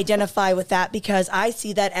 I identify with that because I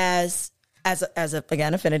see that as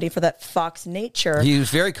again, affinity for that fox nature. He's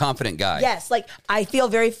a very confident guy. Yes, like I feel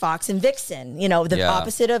very fox and vixen. You know, the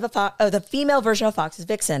opposite of the female version of fox is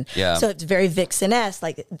vixen. Yeah. So it's very vixen-esque.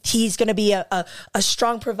 Like he's going to be a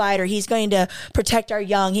strong provider. He's going to protect our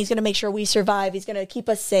young. He's going to make sure we survive. He's going to keep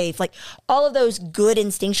us safe. Like all of those good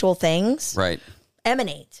instinctual things. Right.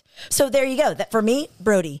 Emanate. So there you go. That for me,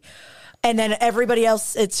 Brody. And then everybody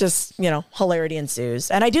else, it's just, you know, hilarity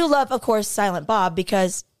ensues. And I do love, of course, Silent Bob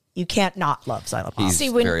because you can't not love Silent Bob.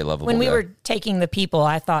 He's very lovable. When we were taking the people,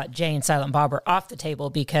 I thought Jay and Silent Bob were off the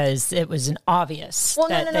table because it was an obvious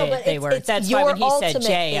that they were. That's why when he said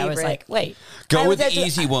Jay, I was like, wait. Go with the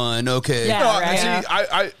easy one. Okay. Yeah,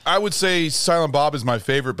 See, I would say Silent Bob is my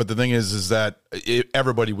favorite, but the thing is that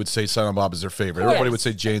everybody would say Silent Bob is their favorite. Everybody would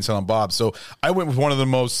say Jay and Silent Bob. So I went with one of the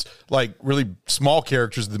most like really small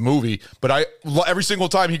characters of the movie, but every single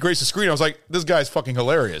time he graced the screen, I was like, this guy's fucking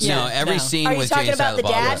hilarious. No, every scene with Jay and Silent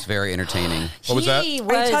Bob was very entertaining. What was that? Are you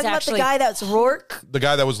talking about the guy that's Rourke? The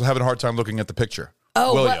guy that was having a hard time looking at the picture.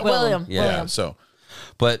 Oh, William. Yeah. William. So,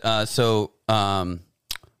 but Ron,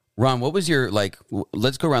 what was your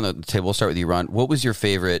let's go around the table. We'll start with you, Ron. What was your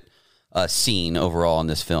favorite scene overall in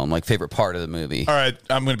this film? Like favorite part of the movie? All right,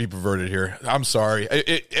 I'm going to be perverted here. I'm sorry.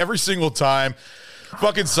 Every single time,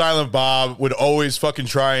 fucking Silent Bob would always fucking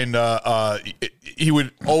try and he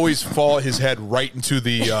would always fall his head right into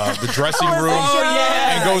the dressing room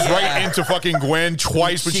and goes right into fucking Gwen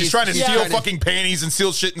twice when she's trying to steal fucking panties and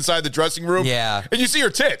steal shit inside the dressing room. Yeah, and you see her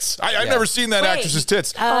tits. I've never seen that actress's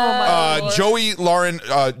tits. Joey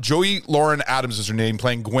Lauren Adams is her name,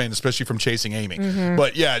 playing Gwen, especially from Chasing Amy. Mm-hmm.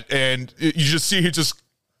 But yeah, and you just see he just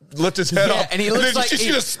lift his head up, and he looks like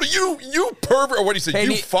you pervert, or what do you say?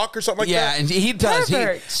 You fuck or something like that? Yeah, and he does.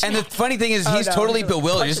 And the funny thing is, he's totally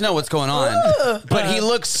bewildered. He doesn't know what's going on, but he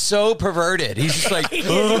looks so perverted. He's just like,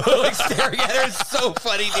 like staring at her. It's so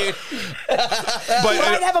funny, dude. But she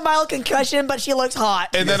might have a mild concussion, but she looks hot.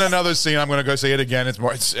 And then another scene. I'm going to go say it again.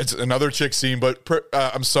 It's another chick scene, but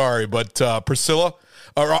I'm sorry, but Priscilla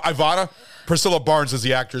or Ivana. Priscilla Barnes is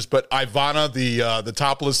the actress, but Ivana, the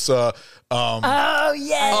topless. Oh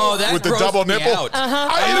yes! Oh, that with the double nipple. Out. It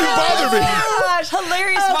didn't bother me. Gosh,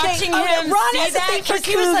 hilarious watching him. Ron see has that a thing for because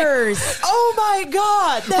he was like, cougars. Oh my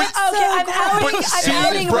god! I'm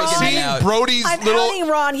outing Ron. Brody's I'm little. outing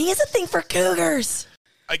Ron. He has a thing for cougars.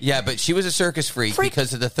 Yeah, but she was a circus freak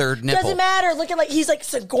because of the third nipple. Doesn't matter. Look at he's like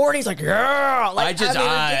Sigourney. He's like, yeah. Like,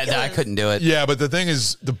 I couldn't do it. Yeah, but the thing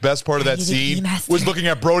is, the best part of that scene was looking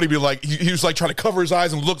at Brody be like, he was like trying to cover his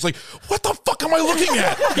eyes and looks like, what the fuck am I looking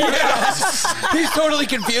at? He's totally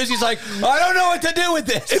confused. He's like, I don't know what to do with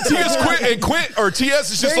this. And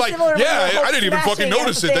TS is just like, yeah, I didn't even fucking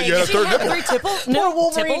notice it that you had a third nipple. Poor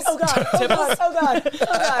Wolverine. Oh God.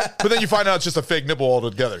 But then you find out it's just a fake nipple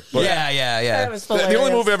altogether. But yeah. Was the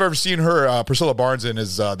only movie I've ever seen her, Priscilla Barnes, in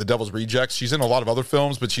is The Devil's Rejects. She's in a lot of other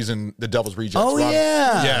films, but she's in The Devil's Rejects. Oh,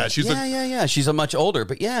 yeah. Yeah, she's She's a much older,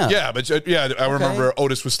 but yeah. Yeah, but I remember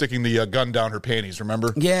Otis was sticking the gun down her panties,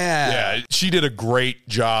 remember? Yeah. Yeah, she did a great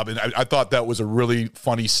job, and I thought that was a really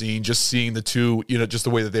funny scene, just seeing the two, just the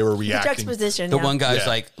way that they were reacting. The juxtaposition, The one guy's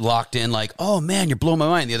like locked in, like, oh man, you're blowing my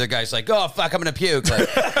mind. The other guy's like, oh fuck, I'm gonna puke.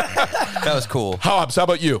 Like, that was cool. Hobbs, how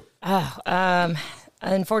about you?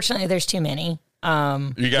 Unfortunately, there's too many.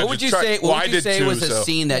 What would you say? What would you say was a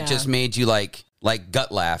scene that just made you like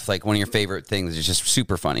gut laugh? Like one of your favorite things. It's just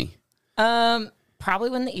super funny.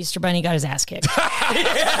 Probably when the Easter Bunny got his ass kicked.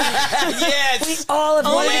 Yes, we all have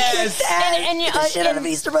wanted to kick that. Shit out of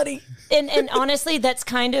Easter Bunny. And honestly, that's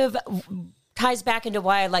kind of ties back into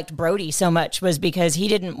why I liked Brody so much, was because he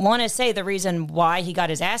didn't want to say the reason why he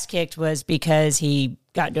got his ass kicked was because he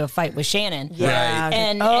got into a fight with Shannon. Yeah. Right.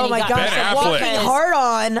 And oh my God. Ben Affleck. Walking hard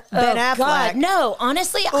on Ben Affleck. God, no,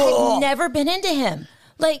 honestly, I've never been into him.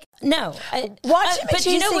 Like, no. Watch him but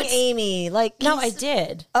chasing Amy. Like, no, I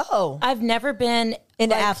did. Oh. I've never been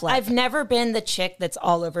into Affleck. I've never been the chick that's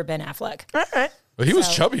all over Ben Affleck. All right. But he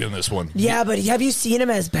was chubby in this one. Yeah, but have you seen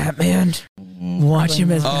him as Batman? Watch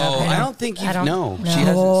him as Batman. I don't think you've no. She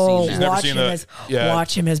hasn't seen She's that. never seen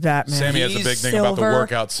watch him as Batman. Sammy has a big thing about the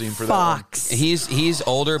workout scene for Fox. that one. He's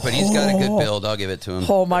older, but he's got a good build. I'll give it to him.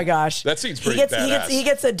 Oh my gosh, that scene's pretty badass. He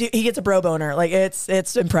gets a bro boner. Like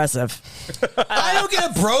it's impressive. I don't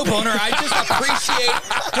get a bro boner. I just appreciate.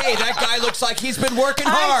 Hey, that guy looks like he's been working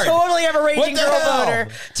hard. I totally have a raging girl boner.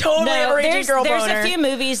 Totally have a raging girl boner. There's a few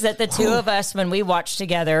movies that the two of us, when we watch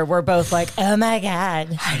together, we're both like, oh my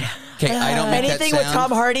God. Okay, I don't make anything that with Tom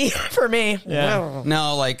Hardy for me. Yeah.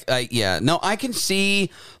 No, I can see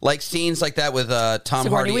like scenes like that with Tom Sigourney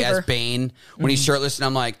Hardy Weaver. as Bane when he's shirtless, and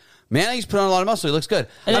I'm like, man, he's putting on a lot of muscle. He looks good.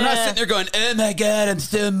 I'm not sitting there going, oh my God, I'm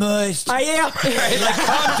so moist. I am. Right, like,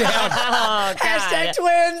 calm down. Oh, Hashtag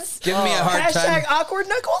twins. Giving me a hard time. Hashtag awkward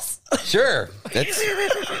knuckles. Sure. That's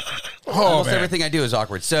almost everything I do is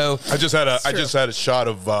awkward. So I just had a shot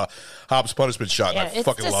of Hobbs' punishment shot. Yeah, and I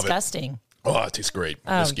fucking love it. It's disgusting. Oh, it tastes great.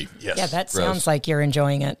 Whiskey, yes. Yeah, that sounds like you're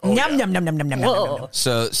enjoying it. Oh, yum, yum, yum, yum, yum, yum, yum.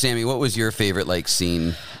 So, Sammy, what was your favorite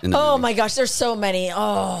scene in the movie? My gosh, there's so many.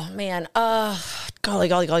 Oh man. Golly.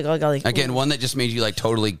 Again, one that just made you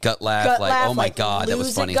totally gut laugh. Oh my God, that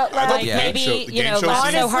was funny. Maybe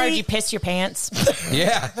laugh so hard you piss your pants.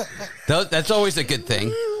 Yeah, that's always a good thing.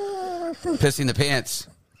 Pissing the pants.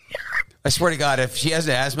 I swear to God, if she has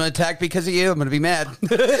an asthma attack because of you, I'm going to be mad.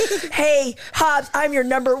 Hey, Hobbs, I'm your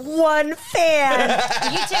number one fan.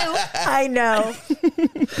 You too. I know.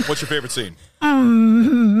 What's your favorite scene?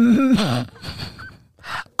 I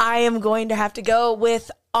am going to have to go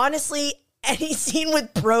with, honestly, any scene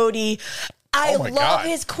with Brody. I love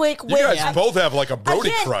his quick wit. You guys both have like a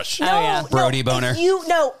Brody crush. Brody boner.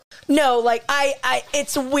 Like I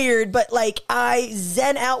it's weird, but like I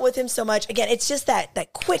zen out with him so much. Again, it's just that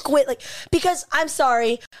quick wit, like, because I'm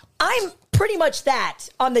sorry, I'm pretty much that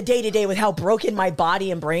on the day-to-day with how broken my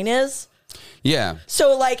body and brain is. Yeah.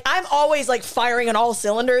 So like I'm always like firing on all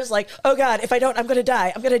cylinders, like, oh God, if I don't, I'm gonna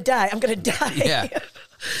die. Yeah.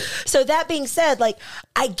 So that being said, like,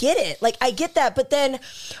 I get it. Like, I get that. But then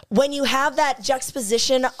when you have that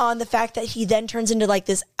juxtaposition on the fact that he then turns into like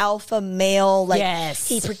this alpha male, like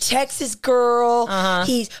he protects his girl.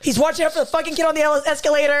 He's watching out for the fucking kid on the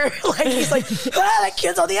escalator. Like, he's like, that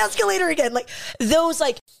kid's on the escalator again. Like those,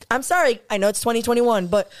 like, I'm sorry, I know it's 2021,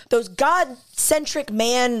 but those God-centric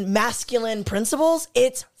man masculine principles,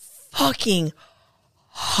 it's fucking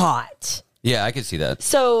hot. Yeah, I can see that.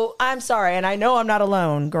 So I'm sorry, and I know I'm not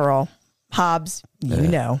alone, girl. Hobbs, you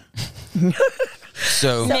know.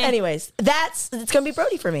 So anyways, it's gonna be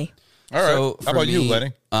Brody for me. All right. So how about you,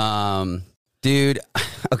 Lenny? Dude,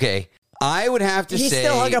 okay. I would have to say... He's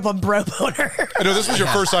still hung up on bro boner. I know this was your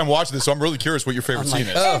first time watching this, so I'm really curious what your favorite scene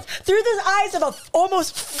is. Through the eyes of a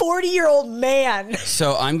almost 40-year-old man.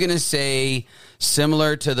 So I'm going to say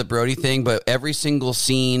similar to the Brody thing, but every single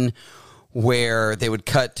scene where they would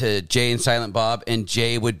cut to Jay and Silent Bob, and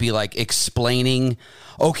Jay would be like explaining,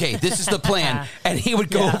 okay, this is the plan. And he would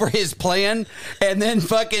go over his plan, and then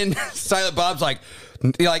fucking Silent Bob's like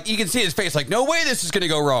you can see his face, like, no way this is going to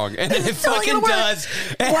go wrong. And then it fucking does.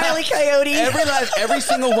 Wile E. Coyote. Every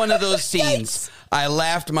single one of those scenes, I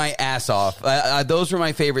laughed my ass off. Those were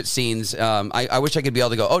my favorite scenes. I wish I could be able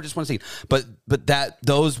to go, oh, just one scene. But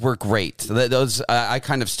those were great. Those I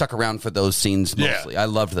kind of stuck around for those scenes mostly. I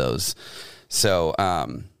loved those. So,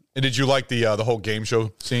 and did you like the whole game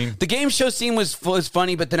show scene? The game show scene was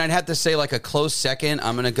funny, but then I'd have to say, like, a close second,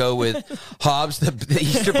 I'm going to go with Hobbs, the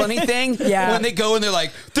Easter Bunny thing. Yeah. When they go and they're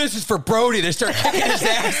like, this is for Brody. They start kicking his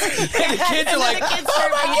ass. And the kids are like,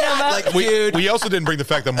 we also didn't bring the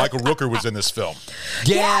fact that Michael Rooker was in this film.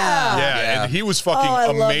 Yeah. And he was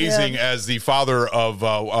fucking amazing as the father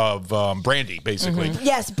of Brandy, basically. Mm-hmm.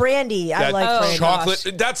 Yes, Brandy. I like Brandy.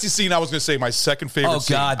 Chocolate. That's the scene I was going to say, my second favorite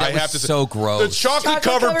scene. Oh, God, that was so gross. The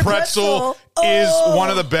chocolate-covered pretzel is one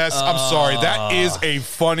of the best. I'm sorry. That is a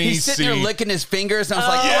funny He's sitting scene. there licking his fingers. And I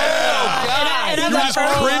was like, God. And you were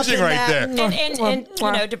just cringing right there. And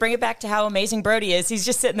you know, to bring it back to how amazing Brody is, he's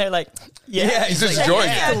just sitting there like, he's just enjoying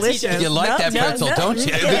it. Delicious. You like that pretzel, don't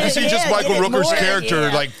you? And then you see just Michael Rooker's character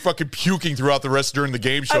like fucking puking throughout the rest during the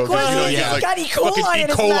game show. He's got E.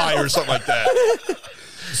 coli or something like that.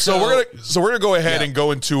 So we're gonna go ahead and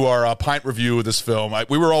go into our pint review of this film.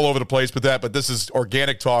 We were all over the place with that, but this is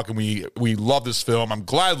organic talk, and we love this film. I'm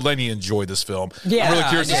glad Lenny enjoyed this film. Yeah. I'm really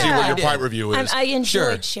curious to see what your pint review is. I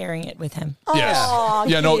enjoyed sharing it with him. Yes.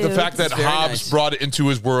 Aww, no, the fact that Hobbs brought it into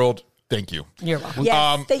his world. Thank you. You're welcome.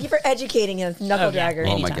 Yes, thank you for educating him, Knuckle Dragger.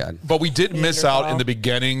 Oh my God! But we did miss out in the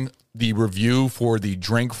beginning the review for the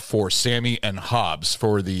drink for Sammy and Hobbs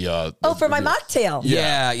for the for my mocktail.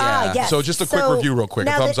 Yeah. Yes. So just a quick review real quick.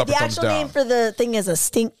 A thumbs up or thumbs down. The actual name for the thing is a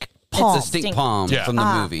stink palm. It's a stink palm from the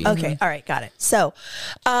movie. Okay, all right, got it. So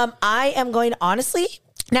I am going to honestly...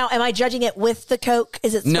 Now, am I judging it with the Coke?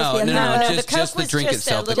 Is it supposed to be just the drink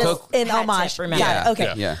itself. The Coke in homage. Got it.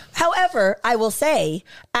 Okay. Yeah. However, I will say,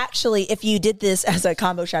 actually, if you did this as a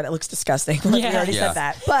combo shot, it looks disgusting. We already said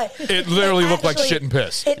that, but it literally looked like shit and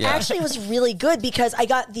piss. It actually was really good because I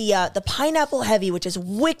got the pineapple heavy, which is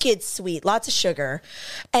wicked sweet, lots of sugar,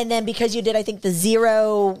 and then because you did, I think the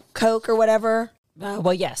zero Coke or whatever.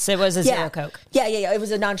 Well, yes, it was a zero Coke. Yeah. It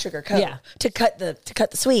was a non-sugar Coke. To cut the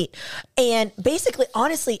sweet, and basically,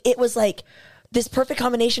 honestly, it was like this perfect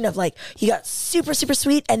combination of like you got super super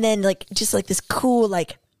sweet, and then like just like this cool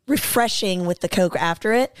like refreshing with the Coke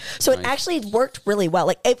after it. So it actually worked really well.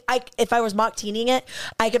 Like if I was mock-teaing it,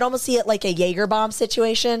 I could almost see it like a Jaeger bomb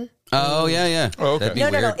situation. Oh yeah. Oh, okay.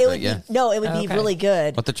 No. It would be really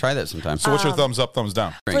good. We'll have to try that sometime. So what's your thumbs up, thumbs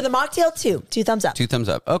down? For the mocktail, two thumbs up. 2 thumbs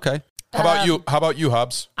up. Okay. How about you,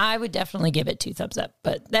 Hobbs? I would definitely give it 2 thumbs up,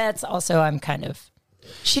 but that's also I'm kind of.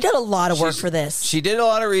 She did a lot of work for this. She did a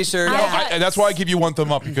lot of research. And that's why I give you 1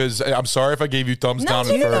 thumb up, because I'm sorry if I gave you thumbs down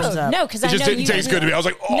at first. No, because I just didn't taste good to me. I was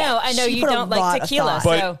like, oh. No, I know you don't like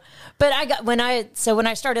tequila. But I got when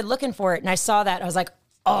I started looking for it and I saw that, I was like,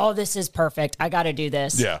 oh, this is perfect. I got to do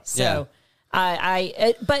this. Yeah. So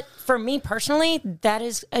but for me personally, that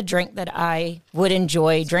is a drink that I would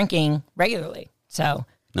enjoy drinking regularly. So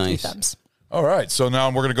nice. 2 thumbs. All right. So now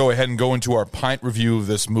we're going to go ahead and go into our pint review of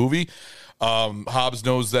this movie. Hobbs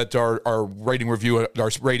knows that our rating review,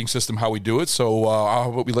 our rating system, how we do it. So how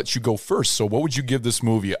about we let you go first? So what would you give this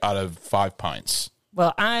movie out of 5 pints?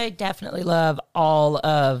 Well, I definitely love all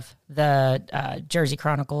of the Jersey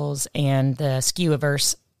Chronicles and the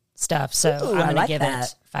Skewiverse stuff. So I'm going to give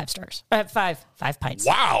it 5 stars. 5 pints.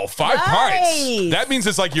 Wow, 5 pints. That means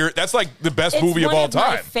that's like the best movie of all time. It's one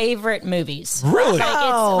of my favorite movies. Really?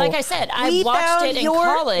 Like I said, I watched it in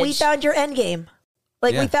college. We found your Endgame.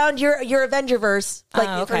 Like we found your Avengerverse,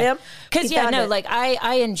 like for him. Because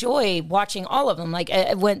I enjoy watching all of them. Like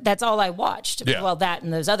that's all I watched. Yeah. Well, that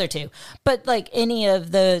and those other 2. But like any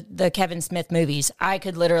of the Kevin Smith movies, I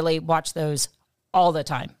could literally watch those all the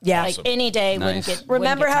time. Yeah, like any day. Nice.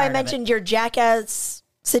 Remember how I mentioned your Jackass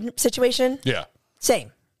situation? Yeah.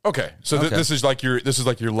 Same. Okay, so this is like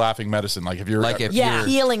your laughing medicine. Like if you're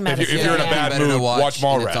healing medicine. If you're in a bad mood, watch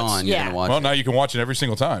Mallrats. Well, now you can watch it every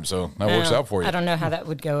single time, so that works out for you. I don't know how that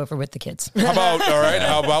would go over with the kids. How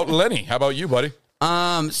about Lenny? How about you, buddy?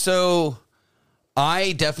 So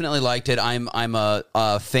I definitely liked it. I'm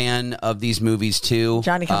a fan of these movies too.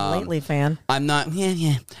 Johnny Come Lately fan. I'm not.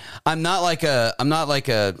 I'm not like a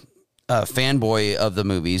fanboy of the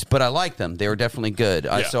movies, but I like them. They were definitely good.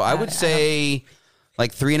 So I would say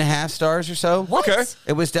like 3.5 stars or so. Okay.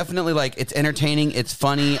 It was definitely like, it's entertaining. It's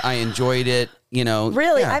funny. I enjoyed it. you know.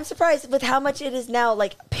 Really, I'm surprised with how much it is now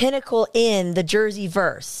like pinnacle in the Jersey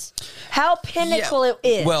verse. How pinnacle it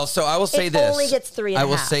is. Well, so I will say it this. Only gets 3.5. I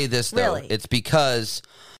will say this though. Really? It's because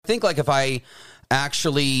I think like if I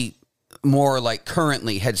actually more like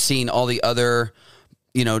currently had seen all the other,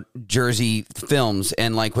 you know, Jersey films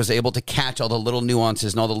and like was able to catch all the little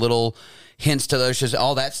nuances and all the little hints to those shows,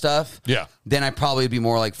 all that stuff. Yeah. Then I'd probably be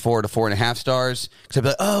more like 4 to 4.5 stars because I'd be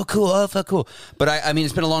like, oh, cool, oh, fuck, cool. But I mean,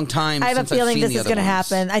 it's been a long time. I have a feeling this is going to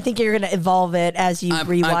happen. I think you're going to evolve it as you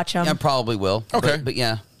rewatch them. I probably will. Okay. But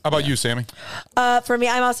yeah. How about you, Sammy? For me,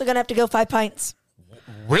 I'm also going to have to go 5 pints.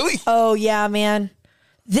 Really? Oh, yeah, man.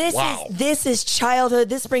 Wow. This is childhood.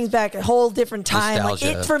 This brings back a whole different time.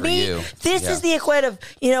 Nostalgia like for me, you. this is the equate of,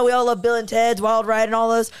 you know, we all love Bill and Ted's Wild Ride and all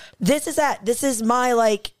those. This is that. This is my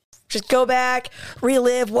like just go back,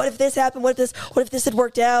 relive. What if this happened? What if this had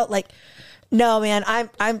worked out? Like, no, man,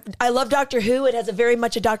 I love Doctor Who. It has a very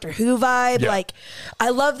much a Doctor Who vibe. Yeah. Like, I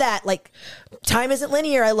love that. Like, time isn't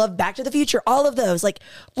linear. I love Back to the Future. All of those. Like,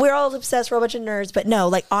 we're all obsessed. We're a bunch of nerds. But no,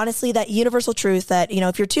 like, honestly, that universal truth that, you know,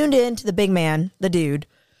 if you're tuned in to the big man, the dude,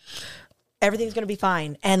 everything's going to be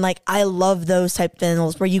fine. And like, I love those type of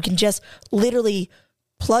films where you can just literally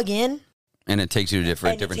plug in. And it takes you to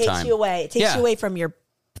different It takes time. you away. It takes you away from your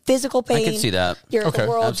physical pain. I can see that. You're the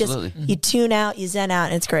world. Absolutely. Just, you tune out, you zen out,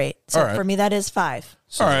 and it's great. So All right. for me, that is 5.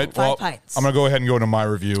 All right. 5 Well, pints. I'm going to go ahead and go into my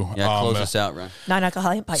review. Yeah, close this out, Ryan.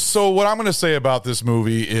 Non-alcoholic pints. So what I'm going to say about this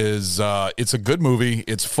movie is it's a good movie.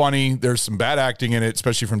 It's funny. There's some bad acting in it,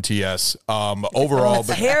 especially from TS. Overall,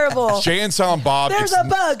 It's terrible. Jay and Silent Bob. There's a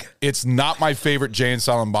bug. It's not my favorite Jay and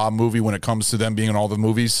Silent Bob movie when it comes to them being in all the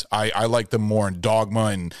movies. I like them more in Dogma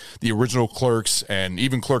and the original Clerks and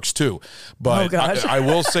even Clerks 2. But Oh, gosh. I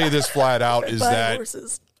will say this flat out is Buying that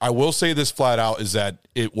horses. I will say this flat out is that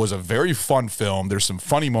it was a very fun film. There's some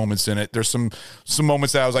funny moments in it. There's some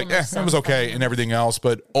moments that I was like, it was okay and everything else.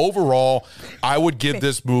 But overall, I would give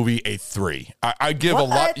this movie a 3. I give a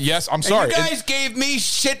lot. Yes, I'm sorry. You guys gave me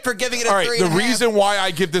shit for giving it a all right, 3.5. the reason why I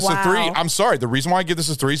give this a 3, Wow. I'm sorry. The reason why I give this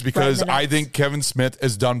a 3 is because Right in the I nuts. think Kevin Smith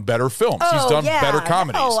has done better films. He's Oh, done yeah. better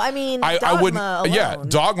comedies. No, I mean, I wouldn't. Dogma Yeah, alone.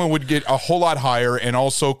 Dogma would get a whole lot higher, and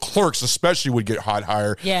also Clerks especially would get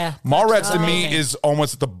higher. Yeah. Mallrats to me Amazing. is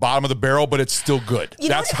almost at the bottom of the barrel, but it's still good. You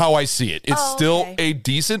know That's what- how I see it. It's Oh, still okay. a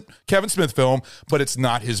decent Kevin Smith film, but it's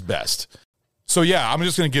not his best. So yeah, I'm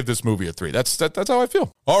just going to give this movie a 3. That's how I feel.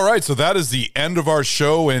 All right, so that is the end of our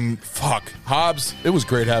show. And fuck, Hobbs, it was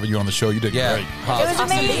great having you on the show. You did Yeah. great. It was Awesome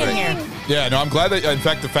being amazing. here. Yeah, no, I'm glad that. In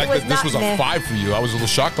fact, the fact It was that this not was a meh. 5 for you, I was a little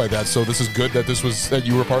shocked by that. So this is good that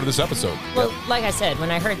you were part of this episode. Well, like I said,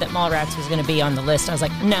 when I heard that Mallrats was going to be on the list, I was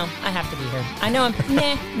like, no, I have to be here. I know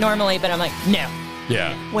I'm normally, but I'm like, no.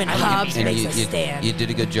 Yeah. When I like Hobbs it. And makes a stand. you did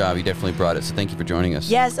a good job. You definitely brought it. So thank you for joining us.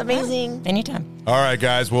 Yes, amazing. Anytime. All right,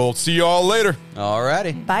 guys. We'll see you all later. All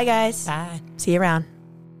righty. Bye, guys. Bye. See you around.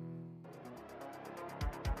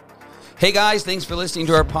 Hey guys, thanks for listening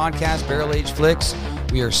to our podcast, Barrel Age Flicks.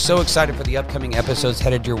 We are so excited for the upcoming episodes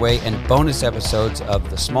headed your way and bonus episodes of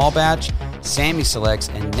The Small Batch, Sammy Selects,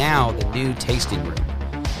 and now the new Tasting Room.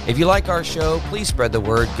 If you like our show, please spread the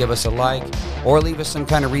word, give us a like, or leave us some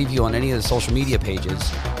kind of review on any of the social media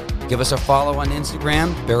pages. Give us a follow on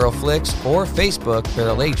Instagram, Barrel Flicks, or Facebook,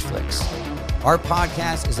 Barrel Age Flicks. Our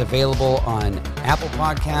podcast is available on Apple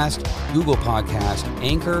Podcast, Google Podcast,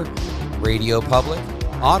 Anchor, Radio Public,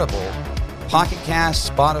 Audible, Pocket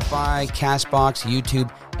Cast, Spotify, CastBox,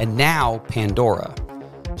 YouTube, and now Pandora.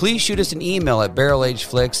 Please shoot us an email at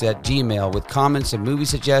barrelageflicks@gmail.com with comments and movie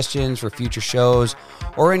suggestions for future shows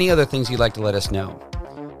or any other things you'd like to let us know.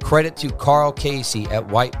 Credit to Carl Casey at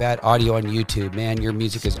White Bat Audio on YouTube. Man, your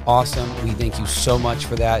music is awesome. We thank you so much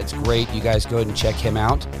for that. It's great. You guys go ahead and check him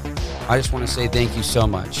out. I just want to say thank you so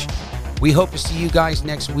much. We hope to see you guys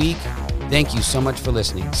next week. Thank you so much for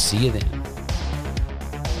listening. See you then.